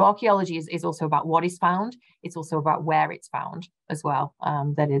location. So archaeology is also about what is found. It's also about where it's found as well.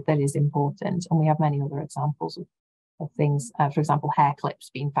 That is important. And we have many other examples of things. For example, hair clips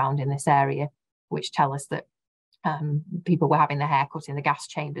being found in this area, which tell us that people were having their hair cut in the gas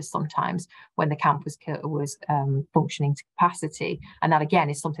chambers sometimes when the camp was functioning to capacity. And that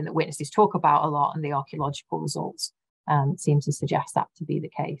again is something that witnesses talk about a lot, and the archaeological results seem to suggest that to be the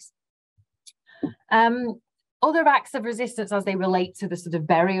case. Other acts of resistance as they relate to the sort of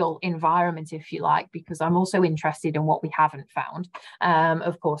burial environment, if you like, because I'm also interested in what we haven't found,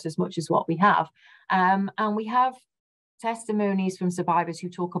 of course, as much as what we have. And we have testimonies from survivors who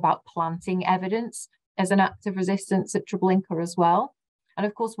talk about planting evidence as an act of resistance at Treblinka as well. And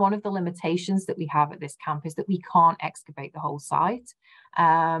of course, one of the limitations that we have at this camp is that we can't excavate the whole site.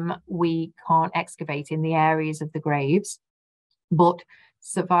 We can't excavate in the areas of the graves, but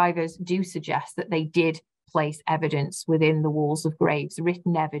survivors do suggest that they did place evidence within the walls of graves,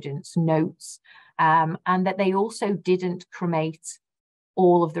 written evidence, notes, and that they also didn't cremate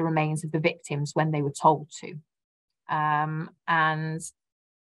all of the remains of the victims when they were told to. And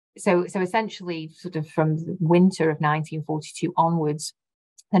so essentially, sort of from the winter of 1942 onwards,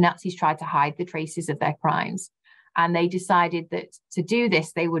 the Nazis tried to hide the traces of their crimes. And they decided that to do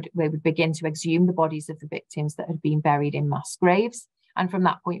this, they would begin to exhume the bodies of the victims that had been buried in mass graves. And from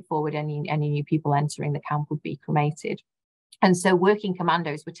that point forward, any new people entering the camp would be cremated. And so working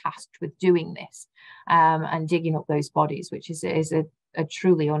commandos were tasked with doing this and digging up those bodies, which is a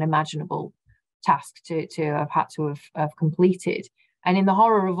truly unimaginable task to have had to have completed. And in the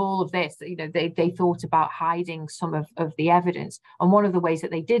horror of all of this, they thought about hiding some of the evidence. And one of the ways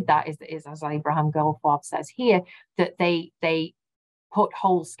that they did that is as Abraham Goldfarb says here, that they put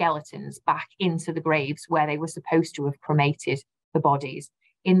whole skeletons back into the graves where they were supposed to have cremated the bodies,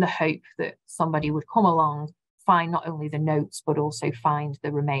 in the hope that somebody would come along, find not only the notes, but also find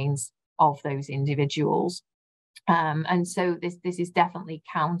the remains of those individuals. And so this is definitely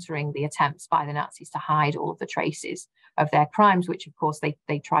countering the attempts by the Nazis to hide all of the traces of their crimes, which of course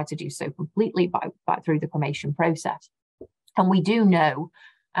they tried to do so completely by through the cremation process. And we do know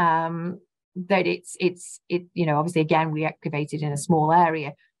that you know, obviously again we excavated in a small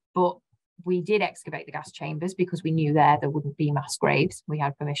area, but we did excavate the gas chambers because we knew there wouldn't be mass graves. We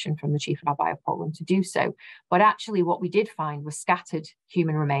had permission from the Chief Rabbi of Poland to do so. But actually what we did find was scattered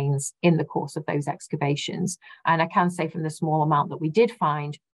human remains in the course of those excavations. And I can say from the small amount that we did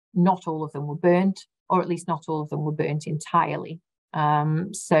find, not all of them were burnt, or at least not all of them were burnt entirely.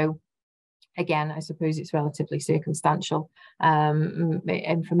 So again, I suppose it's relatively circumstantial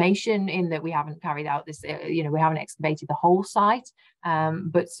information in that we haven't carried out this, you know, we haven't excavated the whole site,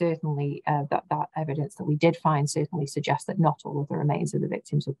 but certainly that evidence that we did find certainly suggests that not all of the remains of the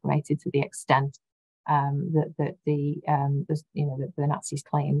victims were cremated to the extent that the Nazis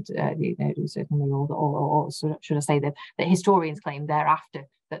claimed. You know, certainly, or should I say that historians claimed thereafter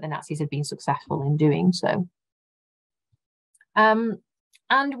that the Nazis had been successful in doing so.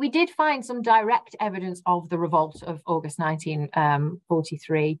 And we did find some direct evidence of the revolt of August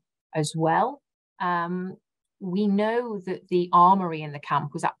 1943 as well. We know that the armory in the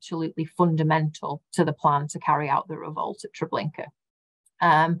camp was absolutely fundamental to the plan to carry out the revolt at Treblinka.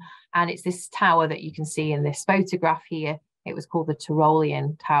 And it's this tower that you can see in this photograph here. It was called the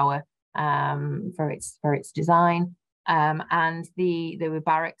Tyrolean Tower for its design. And there were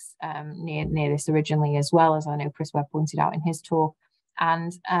barracks near this originally as well, as I know Chris Webb pointed out in his talk.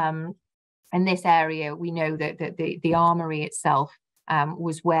 And in this area, we know that the armory itself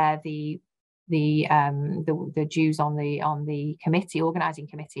was where the Jews on the organizing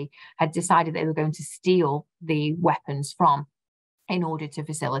committee had decided they were going to steal the weapons from in order to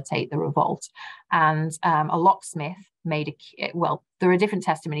facilitate the revolt. And a locksmith made there are different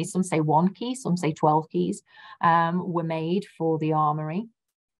testimonies. Some say 1 key, some say 12 keys were made for the armory.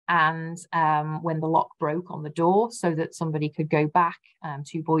 And when the lock broke on the door so that somebody could go back,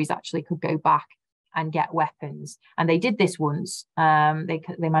 2 boys actually could go back and get weapons. And they did this once. They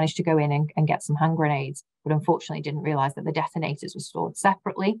managed to go in and get some hand grenades, but unfortunately didn't realize that the detonators were stored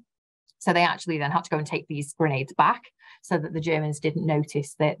separately. So they actually then had to go and take these grenades back so that the Germans didn't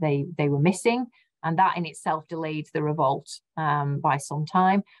notice that they were missing. And that in itself delayed the revolt by some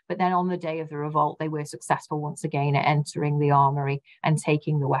time. But then on the day of the revolt, they were successful once again at entering the armory and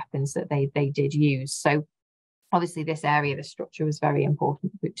taking the weapons that they did use. So obviously this area, the structure was very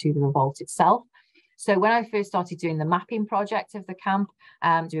important to the revolt itself. So when I first started doing the mapping project of the camp,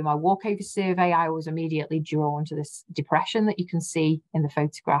 doing my walkover survey, I was immediately drawn to this depression that you can see in the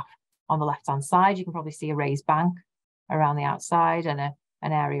photograph on the left-hand side. You can probably see a raised bank around the outside and an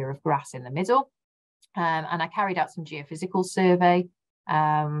area of grass in the middle. And I carried out some geophysical survey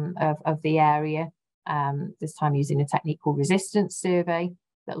of the area, this time using a technique called resistance survey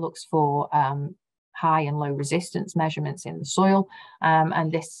that looks for high and low resistance measurements in the soil.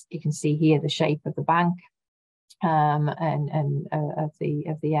 And this, you can see here, the shape of the bank and of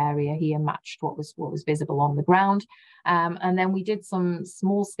the area here matched what was visible on the ground. And then we did some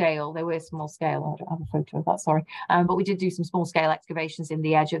small scale, there were small scale, I don't have a photo of that, sorry, but we did do some small scale excavations in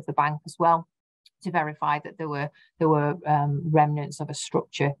the edge of the bank as well, to verify that there were remnants of a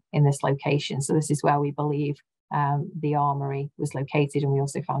structure in this location. So this is where we believe the armory was located, and we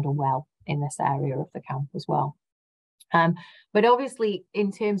also found a well in this area of the camp as well. But obviously,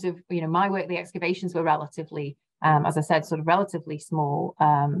 in terms of my work, the excavations were relatively, as I said, sort of relatively small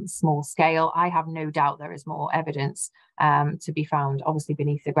scale. I have no doubt there is more evidence to be found, obviously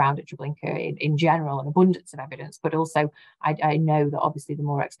beneath the ground at Treblinka in general, an abundance of evidence. But also, I know that obviously the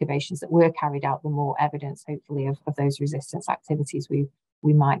more excavations that were carried out, the more evidence, hopefully, of those resistance activities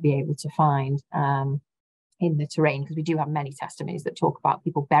we might be able to find in the terrain, because we do have many testimonies that talk about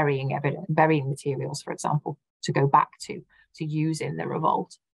people burying materials, for example, to go back to use in the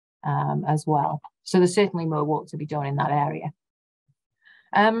revolt as well. So there's certainly more work to be done in that area.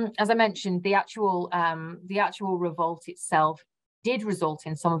 As I mentioned, the actual revolt itself did result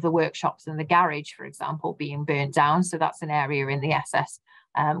in some of the workshops and the garage, for example, being burnt down. So that's an area in the SS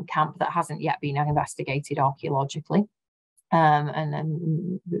camp that hasn't yet been investigated archaeologically, and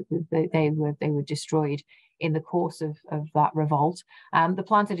then they were destroyed in the course of that revolt. The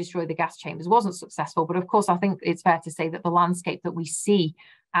plan to destroy the gas chambers wasn't successful, but of course I think it's fair to say that the landscape that we see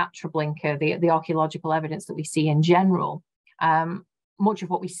at Treblinka, the archaeological evidence that we see in general, much of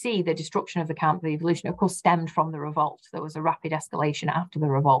what we see, the destruction of the camp, the evolution, of course, stemmed from the revolt. There was a rapid escalation after the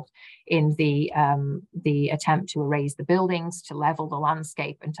revolt in the attempt to erase the buildings, to level the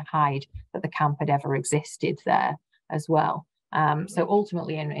landscape, and to hide that the camp had ever existed there as well. So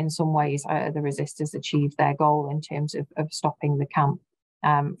ultimately, in some ways, the resistors achieved their goal in terms of stopping the camp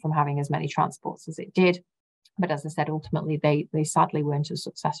from having as many transports as it did. But as I said, ultimately, they sadly weren't as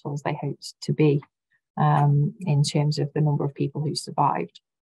successful as they hoped to be in terms of the number of people who survived.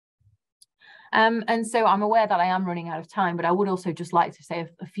 And so I'm aware that I am running out of time, but I would also just like to say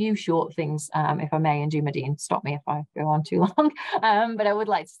a few short things, if I may, and Madine, stop me if I go on too long. But I would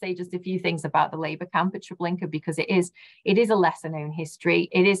like to say just a few things about the labour camp at Treblinka, because it is a lesser known history.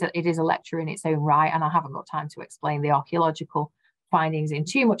 It is a lecture in its own right, and I haven't got time to explain the archaeological findings in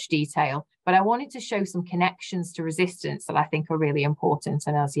too much detail, but I wanted to show some connections to resistance that I think are really important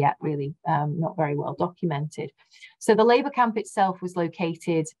and as yet really not very well documented. So the labour camp itself was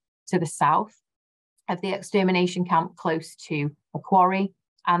located to the south of the extermination camp, close to a quarry,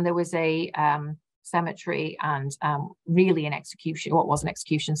 and there was a cemetery and really an execution, what was an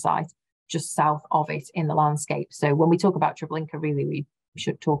execution site, just south of it in the landscape. So when we talk about Treblinka, really we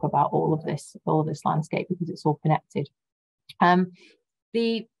should talk about all of this landscape, because it's all connected.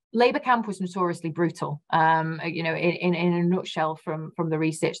 The labour camp was notoriously brutal. You know, in a nutshell, from the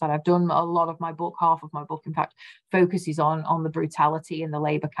research that I've done, a lot of my book, half of my book, in fact, focuses on the brutality in the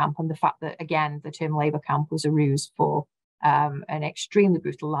labour camp, and the fact that, again, the term labour camp was a ruse for an extremely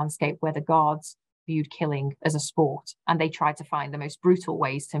brutal landscape where the guards viewed killing as a sport, and they tried to find the most brutal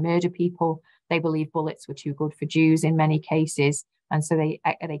ways to murder people. They believed bullets were too good for Jews in many cases, and so they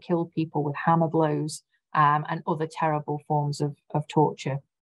killed people with hammer blows and other terrible forms of torture.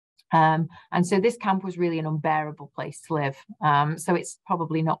 And so this camp was really an unbearable place to live. So it's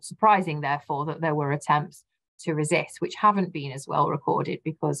probably not surprising, therefore, that there were attempts to resist, which haven't been as well recorded,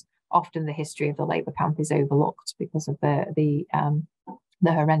 because often the history of the labour camp is overlooked because of the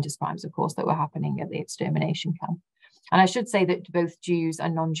horrendous crimes, of course, that were happening at the extermination camp. And I should say that both Jews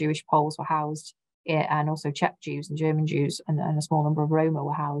and non-Jewish Poles were housed, and also Czech Jews and German Jews and a small number of Roma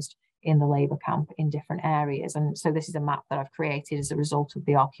were housed in the labour camp in different areas. And so this is a map that I've created as a result of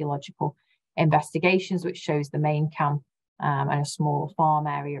the archaeological investigations, which shows the main camp and a small farm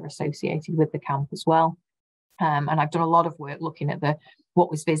area associated with the camp as well. And I've done a lot of work looking at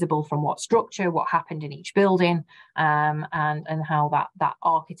what was visible from what structure, what happened in each building, and how that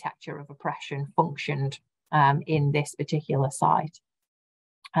architecture of oppression functioned in this particular site.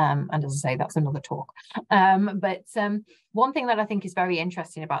 And as I say, that's another talk. But one thing that I think is very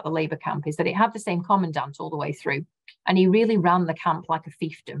interesting about the labour camp is that it had the same commandant all the way through, and he really ran the camp like a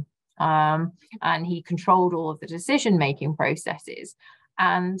fiefdom, and he controlled all of the decision-making processes.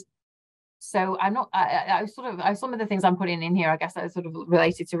 And so I some of the things I'm putting in here, I guess, are sort of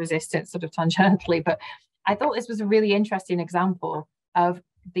related to resistance, sort of tangentially, but I thought this was a really interesting example of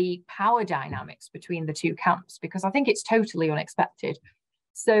the power dynamics between the two camps, because I think it's totally unexpected.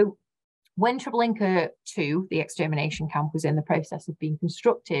 So when Treblinka 2, the extermination camp, was in the process of being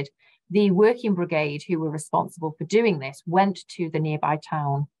constructed, the working brigade who were responsible for doing this went to the nearby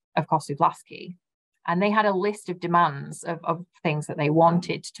town of Kościuszki, and they had a list of demands of things that they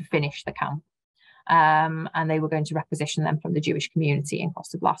wanted to finish the camp, and they were going to requisition them from the Jewish community in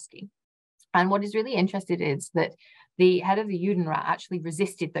Kościuszki. And what is really interesting is that the head of the Judenrat actually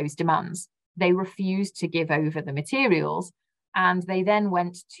resisted those demands. They refused to give over the materials, and they then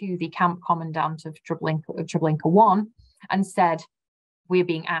went to the camp commandant of Treblinka 1 and said, "We're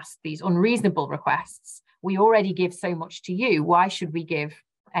being asked these unreasonable requests. We already give so much to you. Why should we give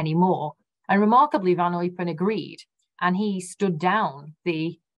any more?" And remarkably, Van Eupen agreed, and he stood down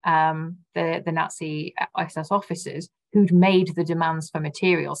the Nazi SS officers who'd made the demands for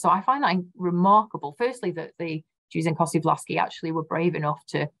material. So I find that remarkable. Firstly, that the Jews in Kościuszki actually were brave enough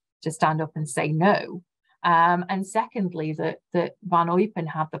to stand up and say no. And secondly, that Van Eupen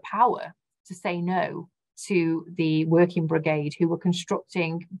had the power to say no to the working brigade who were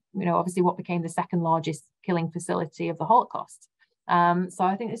constructing, obviously what became the second largest killing facility of the Holocaust. So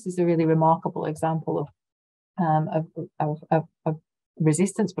I think this is a really remarkable example of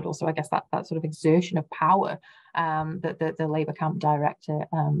resistance, but also, I guess, that sort of exertion of power that the labour camp director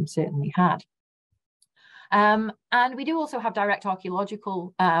certainly had. And we do also have direct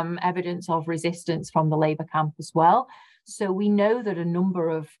archaeological evidence of resistance from the labour camp as well. So we know that a number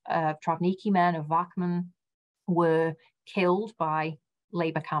of Travniki men, of Wachmann, were killed by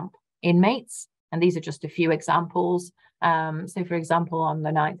labour camp inmates. And these are just a few examples. So, for example, on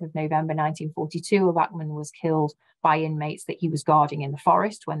the 9th of November 1942, a Wachmann was killed by inmates that he was guarding in the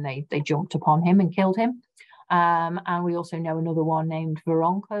forest when they jumped upon him and killed him. And we also know another one named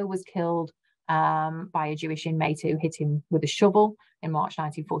Veronko was killed by a Jewish inmate who hit him with a shovel in March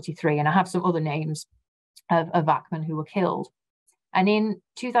 1943. And I have some other names of Wachmann who were killed. And in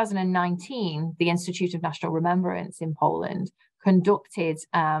 2019, the Institute of National Remembrance in Poland conducted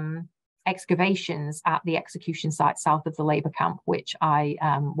excavations at the execution site south of the labour camp, which I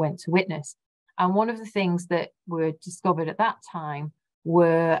went to witness. And one of the things that were discovered at that time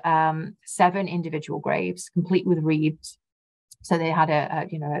were 7 individual graves, complete with wreaths, So they had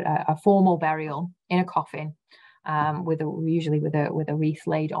a formal burial in a coffin, usually with a wreath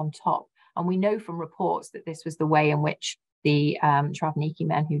laid on top. And we know from reports that this was the way in which the Treblinka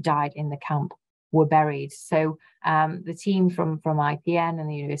men who died in the camp were buried. So the team from IPN and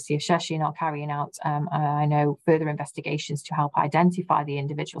the University of Szczecin are carrying out, I know, further investigations to help identify the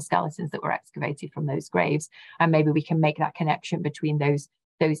individual skeletons that were excavated from those graves. And maybe we can make that connection between those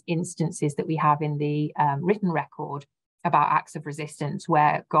instances that we have in the written record about acts of resistance,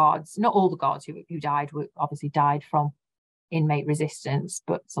 where guards, not all the guards who died, obviously died from inmate resistance,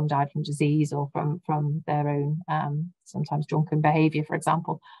 but some died from disease or from their own sometimes drunken behavior, for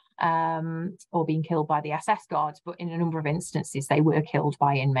example, or being killed by the SS guards. But in a number of instances, they were killed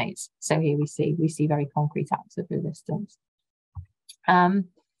by inmates. So here we see very concrete acts of resistance.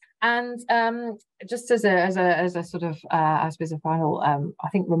 Just as a sort of, I suppose, a final, I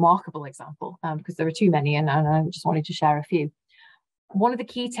think, remarkable example, because there are too many, and I just wanted to share a few. One of the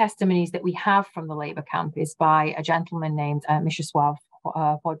key testimonies that we have from the labour camp is by a gentleman named Mieczysław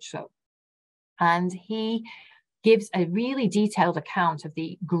Wojcik. And he gives a really detailed account of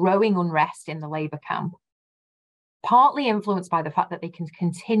the growing unrest in the labour camp, partly influenced by the fact that they can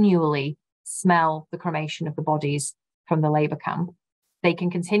continually smell the cremation of the bodies from the labour camp. They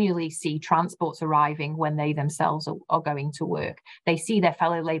can continually see transports arriving when they themselves are going to work. They see their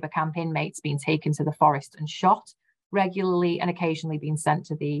fellow labour camp inmates being taken to the forest and shot regularly, and occasionally being sent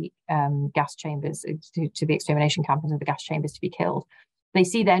to the gas chambers, to the extermination camp and to the gas chambers to be killed. They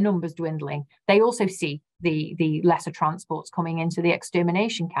see their numbers dwindling. They also see the lesser transports coming into the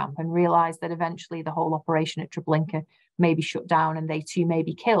extermination camp and realise that eventually the whole operation at Treblinka may be shut down and they too may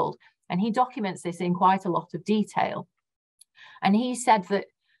be killed. And he documents this in quite a lot of detail. And he said that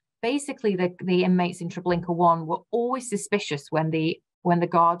basically the inmates in Treblinka 1 were always suspicious when the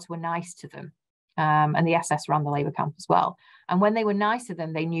guards were nice to them. And the SS ran the labour camp as well. And when they were nice to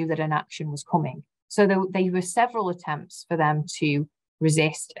them, they knew that an action was coming. So there were several attempts for them to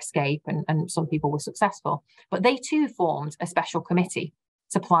resist, escape, and some people were successful. But they too formed a special committee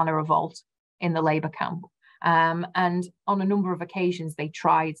to plan a revolt in the labour camp. And on a number of occasions, they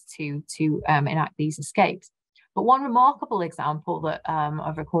tried to enact these escapes. But one remarkable example that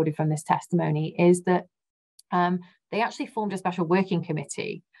I've recorded from this testimony is that they actually formed a special working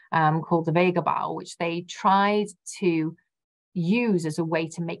committee called the Wegebau, which they tried to use as a way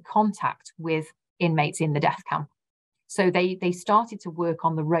to make contact with inmates in the death camp. So they started to work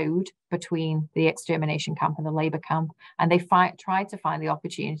on the road between the extermination camp and the labour camp, and they tried to find the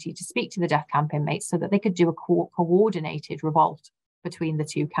opportunity to speak to the death camp inmates so that they could do a coordinated revolt between the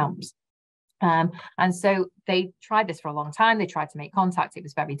two camps. And so they tried this for a long time. They tried to make contact. It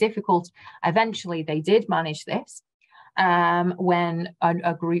was very difficult. Eventually, they did manage this when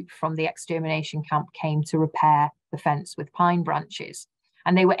a group from the extermination camp came to repair the fence with pine branches.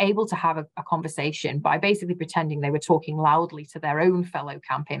 And they were able to have a conversation by basically pretending they were talking loudly to their own fellow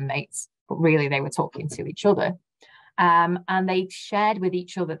camp inmates, but really they were talking to each other. And they shared with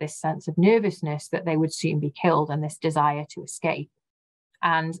each other this sense of nervousness that they would soon be killed and this desire to escape.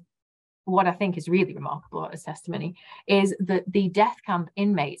 And what I think is really remarkable about this testimony is that the death camp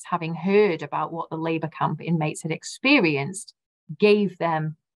inmates, having heard about what the labour camp inmates had experienced, gave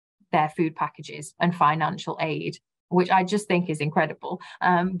them their food packages and financial aid, which I just think is incredible,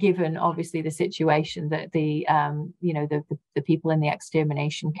 given obviously the situation that the people in the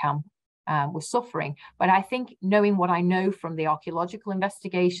extermination camp were suffering. But I think, knowing what I know from the archaeological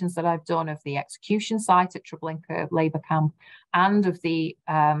investigations that I've done of the execution site at Treblinka labour camp and of the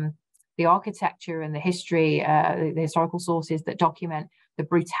architecture and the history, the historical sources that document the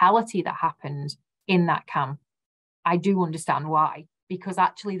brutality that happened in that camp, I do understand why. Because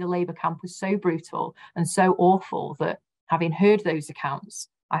actually the labour camp was so brutal and so awful that, having heard those accounts,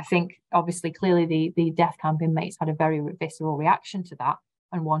 I think obviously clearly the death camp inmates had a very visceral reaction to that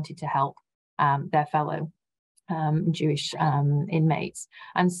and wanted to help their fellow Jewish inmates.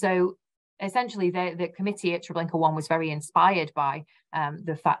 And so essentially the committee at Treblinka 1 was very inspired by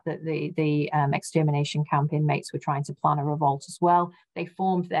the fact that the extermination camp inmates were trying to plan a revolt as well. They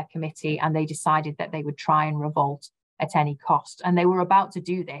formed their committee and they decided that they would try and revolt at any cost. And they were about to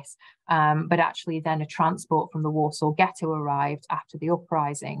do this, but actually then a transport from the Warsaw Ghetto arrived after the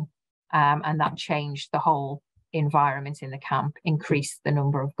uprising, and that changed the whole environment in the camp, increased the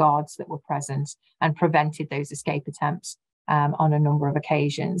number of guards that were present, and prevented those escape attempts on a number of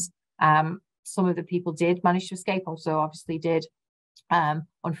occasions. Some of the people did manage to escape, also obviously did.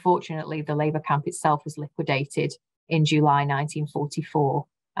 Unfortunately, the labour camp itself was liquidated in July 1944.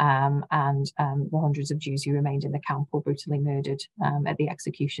 and the hundreds of Jews who remained in the camp were brutally murdered at the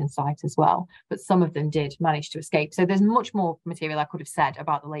execution site as well. But some of them did manage to escape. So there's much more material I could have said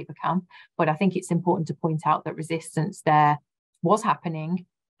about the labour camp, but I think it's important to point out that resistance there was happening,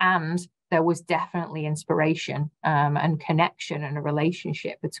 and there was definitely inspiration and connection and a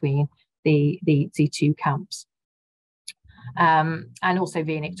relationship between the two camps. And also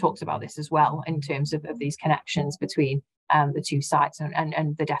Wienik talks about this as well in terms of these connections between the two sites,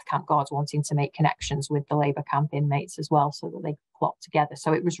 and the death camp guards wanting to make connections with the labour camp inmates as well, so that they could plot together.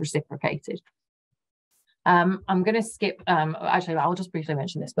 So it was reciprocated. I'm going to skip. Actually, I'll just briefly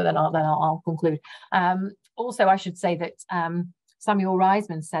mention this, but then I'll conclude. Also, I should say that Samuel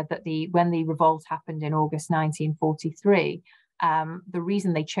Reisman said that when the revolt happened in August 1943, the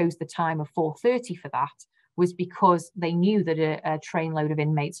reason they chose the time of 4:30 for that was because they knew that a trainload of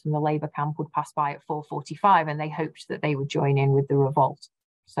inmates from the labour camp would pass by at 4:45, and they hoped that they would join in with the revolt.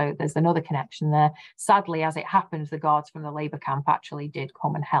 So there's another connection there. Sadly, as it happened, the guards from the labour camp actually did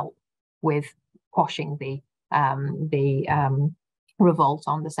come and help with quashing the revolt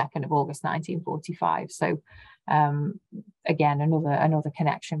on the 2nd of August 1945. So again, another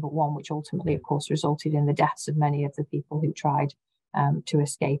connection, but one which ultimately, of course, resulted in the deaths of many of the people who tried to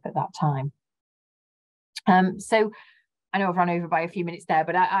escape at that time. So I know I've run over by a few minutes there,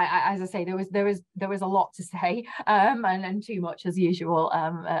 but as I say, there was a lot to say, and too much as usual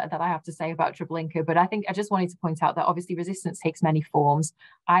that I have to say about Treblinka. But I think I just wanted to point out that obviously resistance takes many forms.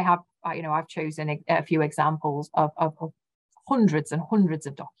 I've chosen a few examples of hundreds and hundreds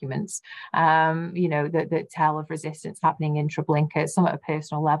of documents, that tell of resistance happening in Treblinka, some at a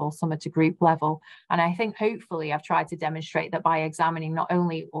personal level, some at a group level. And I think hopefully I've tried to demonstrate that by examining not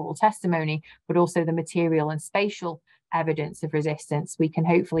only oral testimony, but also the material and spatial evidence of resistance, we can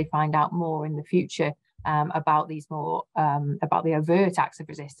hopefully find out more in the future about these about the overt acts of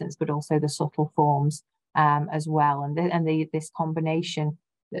resistance, but also the subtle forms as well. And this combination,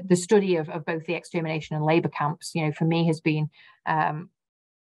 the study of both the extermination and labour camps, for me has been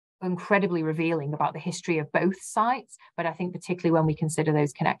incredibly revealing about the history of both sites. But I think particularly when we consider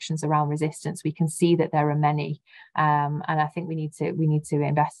those connections around resistance, we can see that there are many. And I think we need to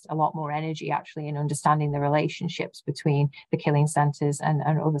invest a lot more energy actually in understanding the relationships between the killing centres and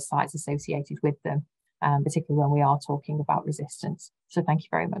other sites associated with them, particularly when we are talking about resistance. So thank you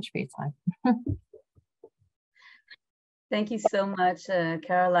very much for your time. Thank you so much,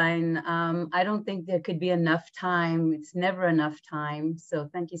 Caroline. I don't think there could be enough time. It's never enough time. So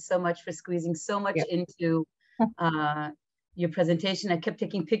thank you so much for squeezing so much into your presentation. I kept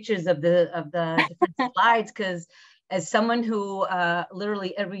taking pictures of the different slides, because as someone who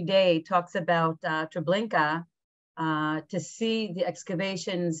literally every day talks about Treblinka, to see the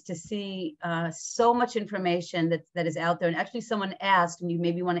excavations, to see so much information that is out there. And actually someone asked, and you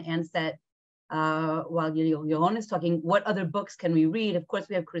maybe want to answer that while Yaron is talking, what other books can we read? Of course,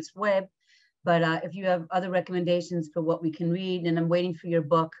 we have Chris Webb, but if you have other recommendations for what we can read, and I'm waiting for your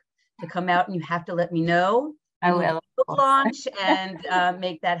book to come out, and you have to let me know. I will. Book launch and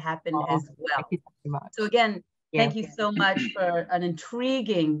make that happen as well. Thank you so much. So again, thank you so much for an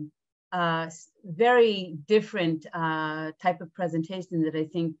intriguing, very different type of presentation that I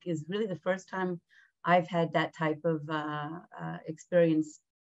think is really the first time I've had that type of experience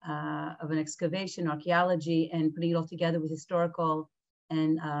of an excavation, archaeology, and putting it all together with historical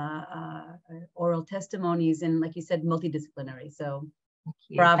and oral testimonies, and like you said, multidisciplinary. So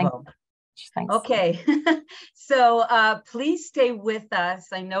bravo. Thanks. Okay, so please stay with us.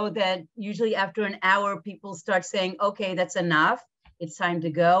 I know that usually after an hour, people start saying, okay, that's enough. It's time to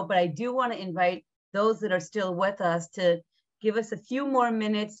go. But I do want to invite those that are still with us to give us a few more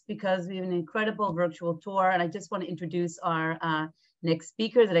minutes, because we have an incredible virtual tour. And I just want to introduce our next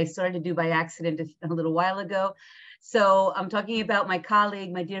speaker that I started to do by accident a little while ago. So I'm talking about my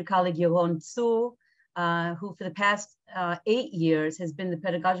colleague, my dear colleague, Yaron Tzur, who for the past 8 years has been the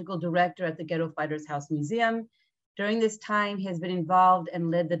pedagogical director at the Ghetto Fighters House Museum. During this time, he has been involved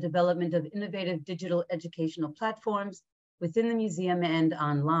and led the development of innovative digital educational platforms within the museum and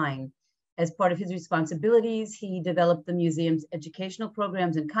online. As part of his responsibilities, he developed the museum's educational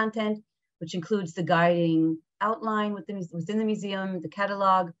programs and content, which includes the guiding outline within the museum, the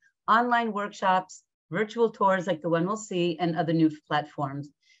catalog, online workshops, virtual tours like the one we'll see, and other new platforms.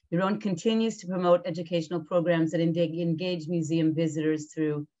 Yaron continues to promote educational programs that engage museum visitors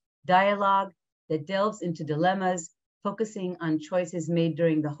through dialogue that delves into dilemmas, focusing on choices made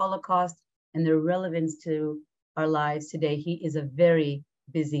during the Holocaust and their relevance to our lives today. He is a very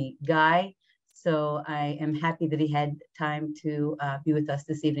busy guy, so I am happy that he had time to be with us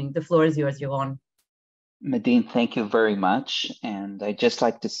this evening. The floor is yours, Yaron. Medine, thank you very much. And I just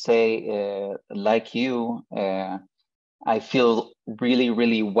like to say, like you, I feel really,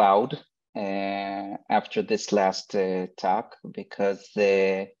 really wowed after this last talk, because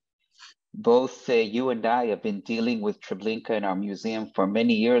both you and I have been dealing with Treblinka in our museum for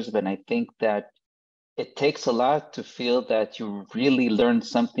many years, but I think that it takes a lot to feel that you really learned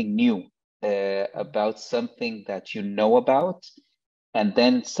something new about something that you know about, and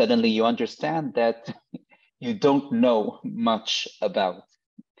then suddenly you understand that you don't know much about,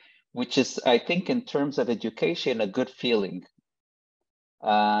 which is, I think, in terms of education, a good feeling.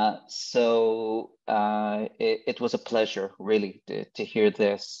 It was a pleasure, really, to hear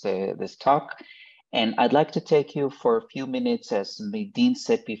this talk. And I'd like to take you for a few minutes, as Medine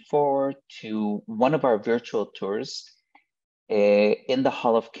said before, to one of our virtual tours in the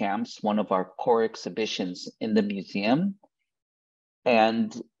Hall of Camps, one of our core exhibitions in the museum.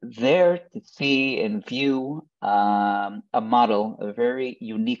 And there to see and view a model, a very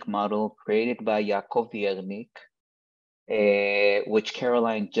unique model created by Yaakov Viernik, which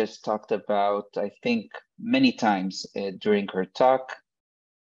Caroline just talked about, I think, many times during her talk.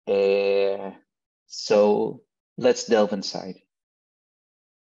 So let's delve inside.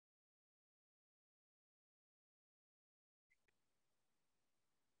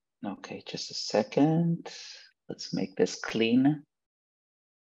 Okay, just a second. Let's make this clean.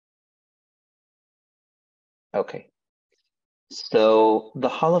 Okay. So the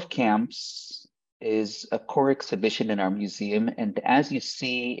Hall of Camps is a core exhibition in our museum. And as you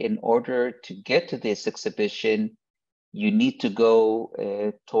see, in order to get to this exhibition, you need to go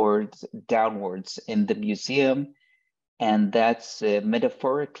towards downwards in the museum. And that's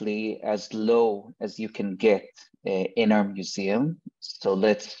metaphorically as low as you can get in our museum. So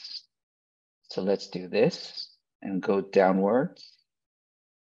let's do this and go downwards.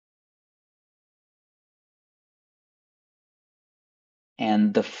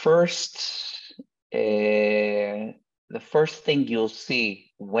 And the first thing you'll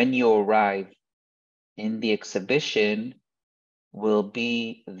see when you arrive in the exhibition will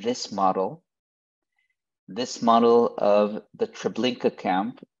be this model of the Treblinka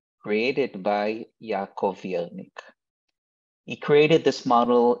camp created by Yaakov Viernik. He created this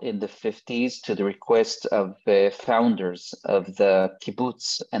model in the 50s to the request of the founders of the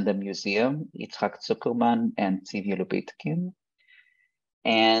kibbutz and the museum, Yitzhak Zuckerman and Tzivia Lubitkin.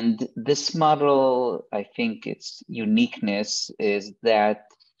 And this model, I think its uniqueness is that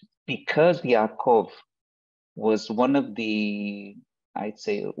because Yaakov was one of the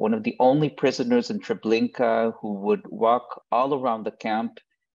only prisoners in Treblinka who would walk all around the camp,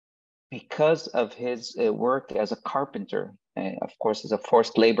 because of his work as a carpenter, of course, as a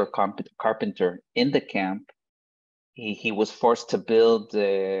forced labor carpenter in the camp, he was forced to build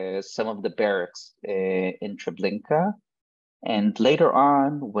some of the barracks in Treblinka. And later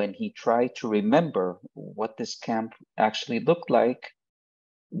on, when he tried to remember what this camp actually looked like,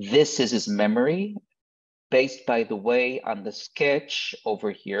 this is his memory, based, by the way, on the sketch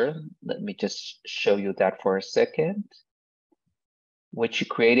over here. Let me just show you that for a second, which he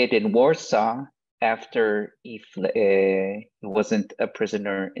created in Warsaw after he wasn't a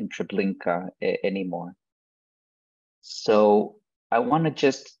prisoner in Treblinka anymore. So I want to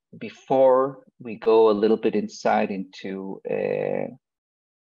just, before we go a little bit inside into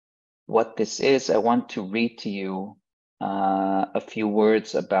what this is, I want to read to you a few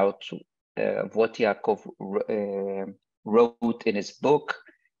words about what Yaakov wrote in his book,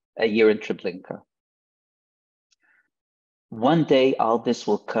 A Year in Treblinka. One day all this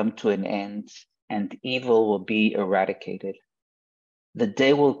will come to an end and evil will be eradicated. The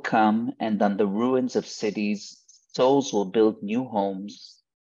day will come and on the ruins of cities, souls will build new homes,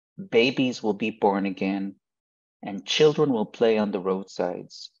 babies will be born again, and children will play on the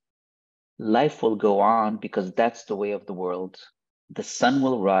roadsides. Life will go on because that's the way of the world. The sun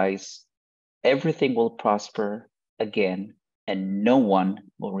will rise, everything will prosper again, and no one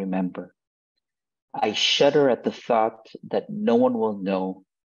will remember. I shudder at the thought that no one will know,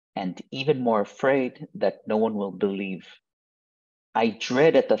 and even more afraid that no one will believe. I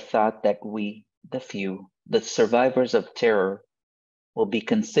dread at the thought that we, the few, the survivors of terror, will be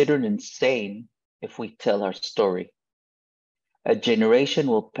considered insane if we tell our story. A generation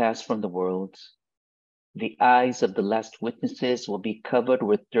will pass from the world. The eyes of the last witnesses will be covered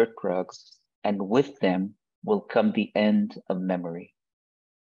with dirt rugs, and with them will come the end of memory.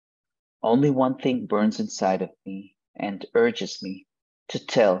 Only one thing burns inside of me and urges me to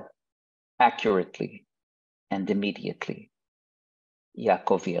tell accurately and immediately.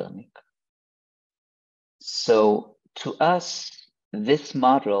 Yaakov Viernik. So to us, this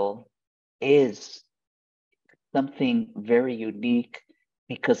model is something very unique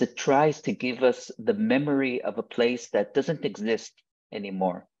because it tries to give us the memory of a place that doesn't exist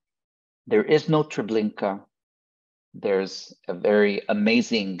anymore. There is no Treblinka. There's a very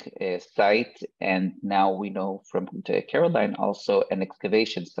amazing site, and now we know from Caroline also an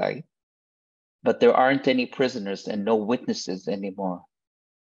excavation site, but there aren't any prisoners and no witnesses anymore.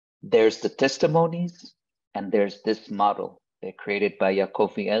 There's the testimonies, and there's this model created by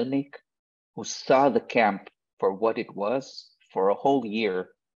Yaakov Viernik, who saw the camp for what it was for a whole year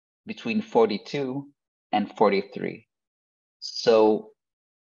between 42 and 43. So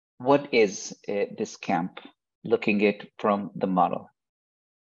what is this camp? Looking at it from the model.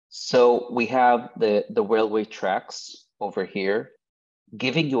 So we have the railway tracks over here,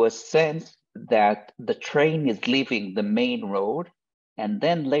 giving you a sense that the train is leaving the main road and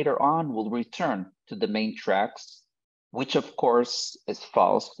then later on will return to the main tracks, which of course is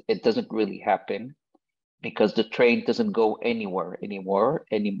false. It doesn't really happen because the train doesn't go anywhere anymore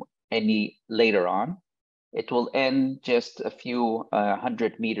any later on. It will end just a few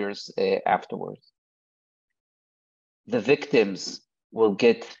 100 meters afterwards. The victims will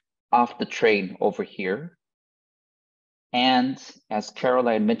get off the train over here. And as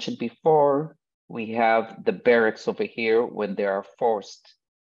Caroline mentioned before, we have the barracks over here when they are forced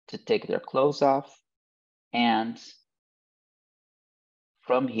to take their clothes off. And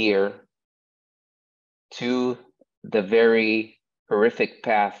from here to the very horrific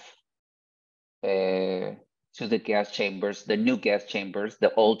path to the gas chambers, the new gas chambers,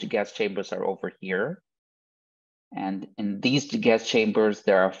 the old gas chambers are over here. And in these gas chambers,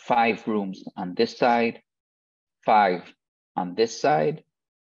 there are 5 rooms on this side, 5 on this side,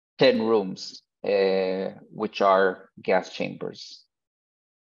 10 rooms, which are gas chambers.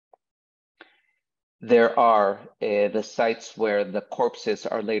 There are the sites where the corpses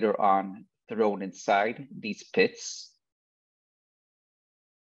are later on thrown inside these pits.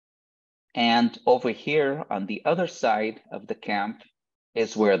 And over here on the other side of the camp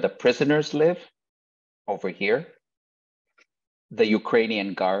is where the prisoners live, over here. The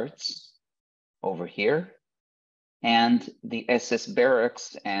Ukrainian guards over here, and the SS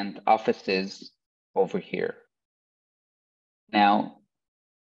barracks and offices over here. Now,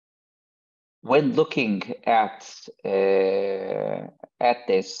 when looking at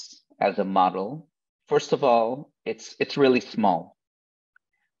this as a model, first of all, it's really small.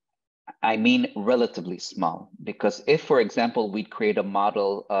 I mean relatively small, because if, for example, we'd create a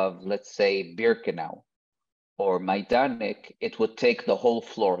model of, let's say, Birkenau or Majdanek, it would take the whole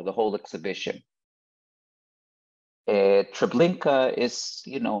floor, the whole exhibition. Treblinka is,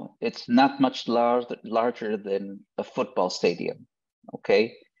 it's not much larger than a football stadium,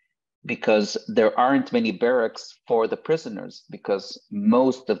 okay? Because there aren't many barracks for the prisoners, because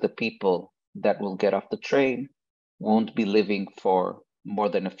most of the people that will get off the train won't be living for more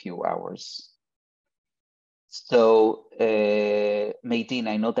than a few hours. So, Maydeen,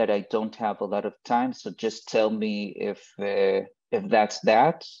 I know that I don't have a lot of time, so just tell me if that's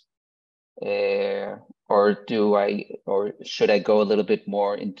that, or should I go a little bit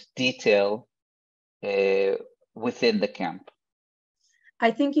more into detail within the camp?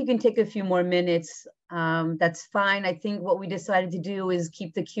 I think you can take a few more minutes. That's fine. I think what we decided to do is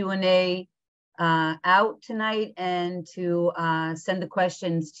keep the Q&A out tonight and to send the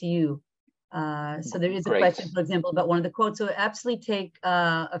questions to you. So there is a question, for example, about one of the quotes. So absolutely take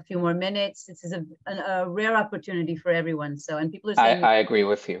a few more minutes. This is a rare opportunity for everyone. So, and people are saying— I agree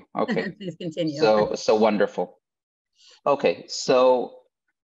with you. Okay. Please continue. So wonderful. Okay, so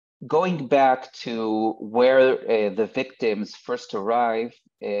going back to where the victims first arrive,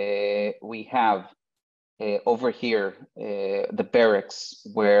 we have over here the barracks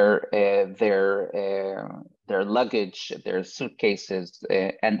where their luggage, their suitcases,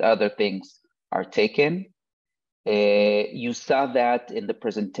 and other things are taken. You saw that in the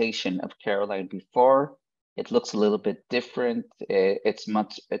presentation of Caroline before. It looks a little bit different. It's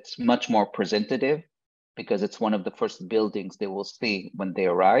much more presentative because it's one of the first buildings they will see when they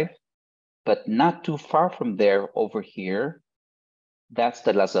arrive. But not too far from there, over here, that's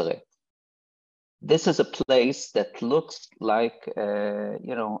the Lazaret. This is a place that looks like, a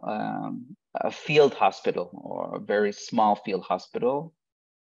field hospital, or a very small field hospital,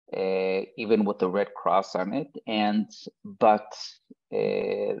 even with the Red Cross on it. But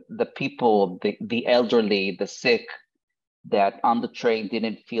the people, the elderly, the sick, that on the train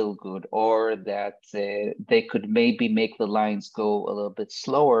didn't feel good, or that they could maybe make the lines go a little bit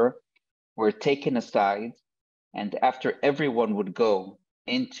slower, were taken aside. And after everyone would go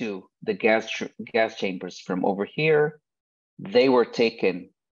into the gas chambers from over here, they were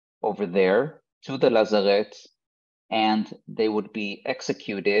taken over there to the Lazaret and they would be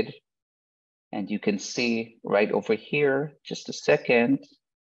executed. And you can see right over here, just a second,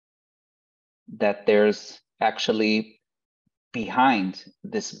 that there's actually behind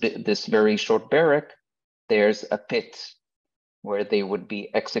this very short barrack, there's a pit where they would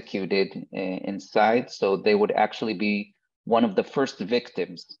be executed inside. So they would actually be one of the first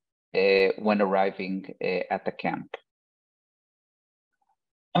victims when arriving at the camp.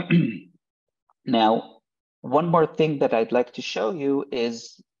 Now, one more thing that I'd like to show you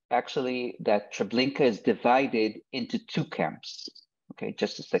is actually that Treblinka is divided into two camps. Okay,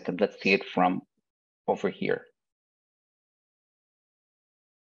 just a second, let's see it from over here.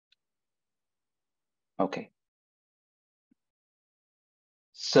 Okay.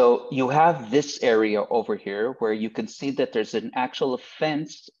 So you have this area over here where you can see that there's an actual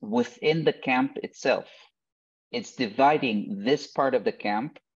fence within the camp itself. It's dividing this part of the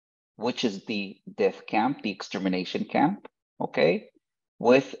camp, which is the death camp, the extermination camp, okay,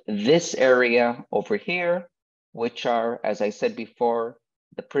 with this area over here, which are, as I said before,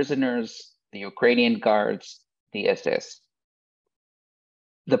 the prisoners, the Ukrainian guards, the SS.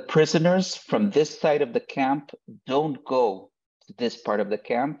 The prisoners from this side of the camp don't go to this part of the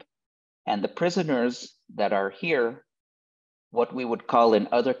camp, and the prisoners that are here, what we would call in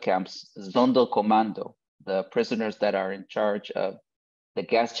other camps, Sonderkommando, the prisoners that are in charge of the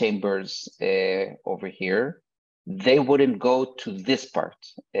gas chambers over here, they wouldn't go to this part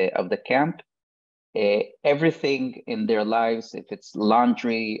of the camp. Everything in their lives, if it's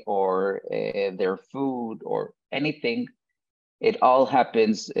laundry or their food or anything, it all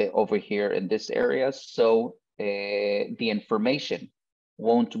happens over here in this area. So the information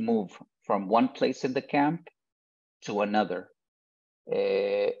won't move from one place in the camp to another.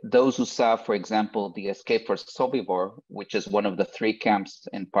 Those who saw, for example, the Escape for Sobibor, which is one of the three camps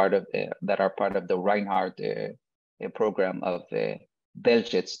and part of that are part of the Reinhard program of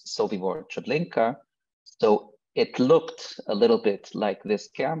Belzec, Sobibor, Treblinka. So it looked a little bit like this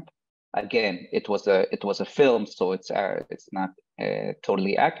camp. Again, it was a film, so it's not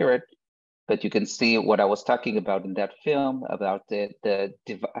totally accurate, but you can see what I was talking about in that film about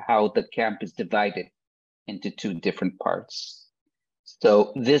how the camp is divided into two different parts.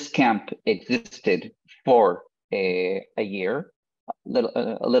 So this camp existed for a year,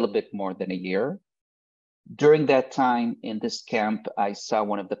 a little bit more than a year. During that time in this camp, I saw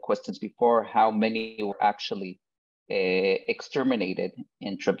one of the questions before, how many were actually exterminated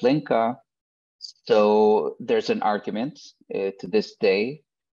in Treblinka. So there's an argument to this day.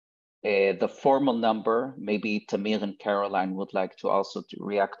 The formal number, maybe Tamir and Caroline would like to also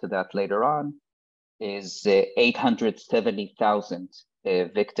react to that later on, is 870,000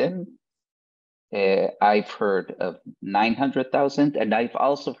 victims. I've heard of 900,000, and I've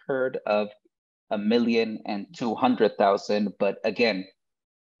also heard of 1,200,000. But again,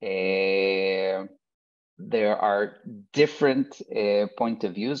 there are different point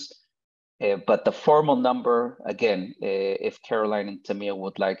of views. But the formal number, again, if Caroline and Tamir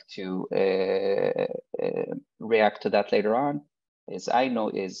would like to react to that later on, is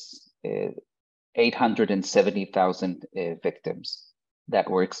 870,000 victims that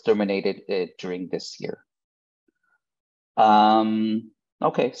were exterminated during this year.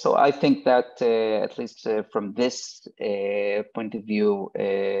 Okay, so I think that at least from this point of view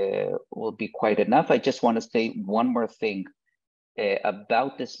will be quite enough. I just want to say one more thing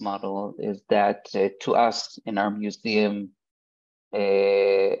about this model is that to us in our museum,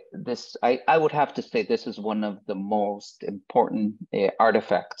 I would have to say this is one of the most important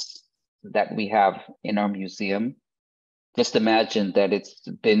artifacts that we have in our museum. Just imagine that it's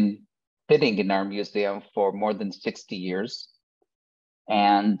been sitting in our museum for more than 60 years.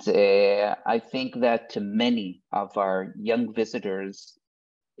 And I think that to many of our young visitors,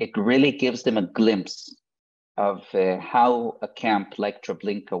 it really gives them a glimpse of how a camp like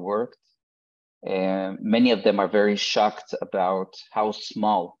Treblinka worked. Many of them are very shocked about how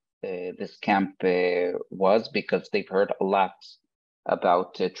small this camp was, because they've heard a lot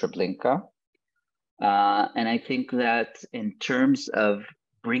about Treblinka. And I think that in terms of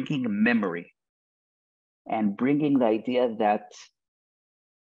bringing memory and bringing the idea that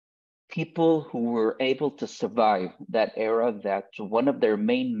people who were able to survive that era, that one of their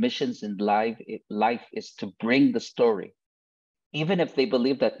main missions in life is to bring the story. Even if they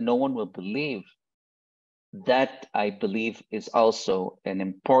believe that no one will believe, that I believe is also an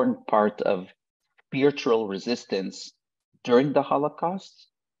important part of spiritual resistance during the Holocaust,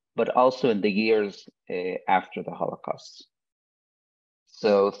 but also in the years after the Holocaust.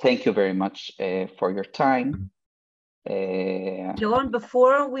 So thank you very much for your time. Yaron,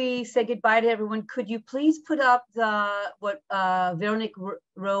 before we say goodbye to everyone, could you please put up what Veronique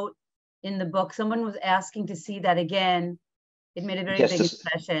wrote in the book? Someone was asking to see that again. It made a very big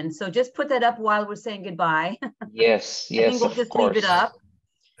impression. So just put that up while we're saying goodbye. Yes, I think we'll just leave it up.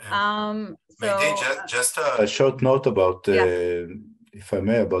 Just a short note about, if I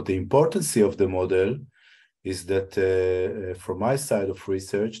may, about the importance of the model is that from my side of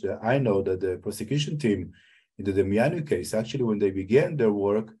research, that I know that the prosecution team in the Damiano case, actually, when they began their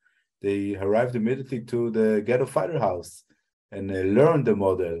work, they arrived immediately to the Ghetto Fighters House and learned the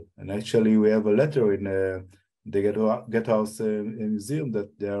model. And actually, we have a letter in the Ghetto House Museum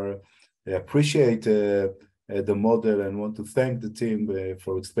that they appreciate the model and want to thank the team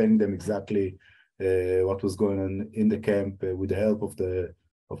for explaining them exactly what was going on in the camp with the help of the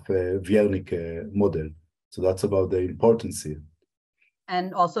Viernik model. So that's about the importance here.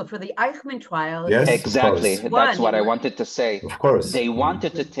 And also for the Eichmann trial. Yes, exactly. That's what I wanted to say. Of course. They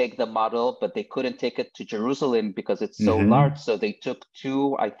wanted to take the model, but they couldn't take it to Jerusalem because it's so large. So they took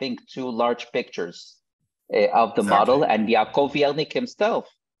two large pictures of the model, and Yaakov Viernik himself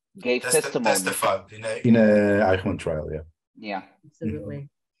gave testimony. Testified in a Eichmann trial, Yeah, absolutely.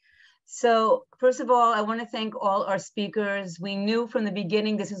 So first of all, I want to thank all our speakers. We knew from the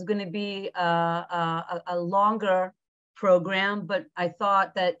beginning this was going to be a longer program, but I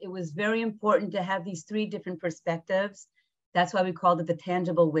thought that it was very important to have these three different perspectives. That's why we called it the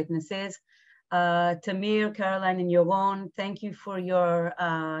tangible witnesses. Tamir, Caroline, and Yaron, thank you for your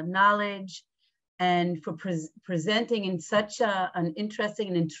knowledge and for presenting in such an interesting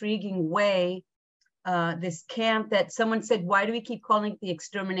and intriguing way this camp that someone said, why do we keep calling it the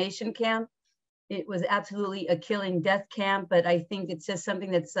extermination camp? It was absolutely a killing death camp, but I think it's just something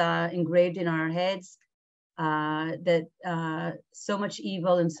that's engraved in our heads. That so much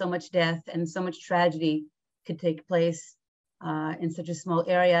evil and so much death and so much tragedy could take place in such a small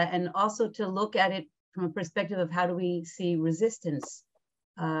area, and also to look at it from a perspective of how do we see resistance,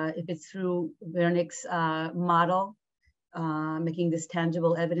 if it's through Viernik's model, making this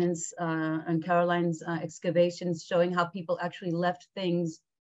tangible evidence, and Caroline's excavations showing how people actually left things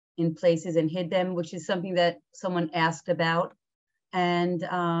in places and hid them, which is something that someone asked about, and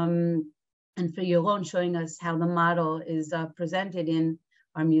for Yaron showing us how the model is presented in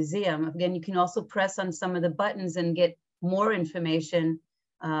our museum. Again, you can also press on some of the buttons and get more information,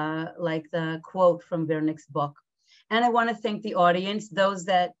 like the quote from Viernik's book. And I want to thank the audience, those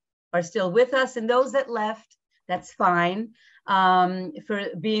that are still with us and those that left, that's fine, for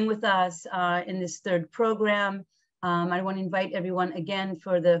being with us in this third program. I want to invite everyone again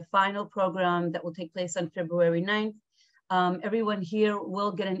for the final program that will take place on February 9th. Everyone here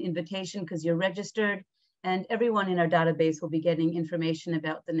will get an invitation because you're registered, and everyone in our database will be getting information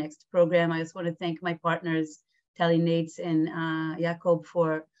about the next program. I just want to thank my partners, Tali Nates and Jakob,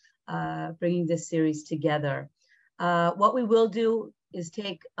 for bringing this series together. What we will do is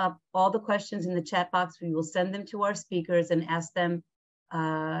take up all the questions in the chat box. We will send them to our speakers and ask them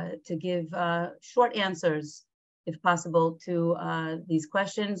to give short answers, if possible, to these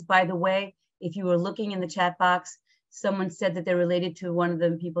questions. By the way, if you were looking in the chat box, someone said that they're related to one of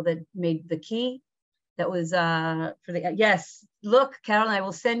the people that made the key. That was for the, yes, look, Caroline, I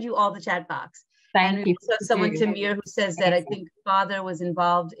will send you all the chat box. Thank you. Also someone, Tamir, who says that I think father was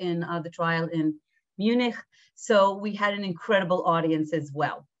involved in the trial in Munich. So we had an incredible audience as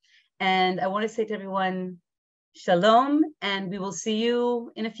well. And I want to say to everyone, shalom, and we will see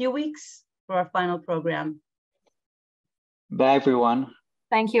you in a few weeks for our final program. Bye, everyone.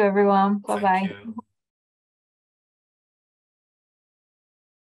 Thank you, everyone. Bye-bye.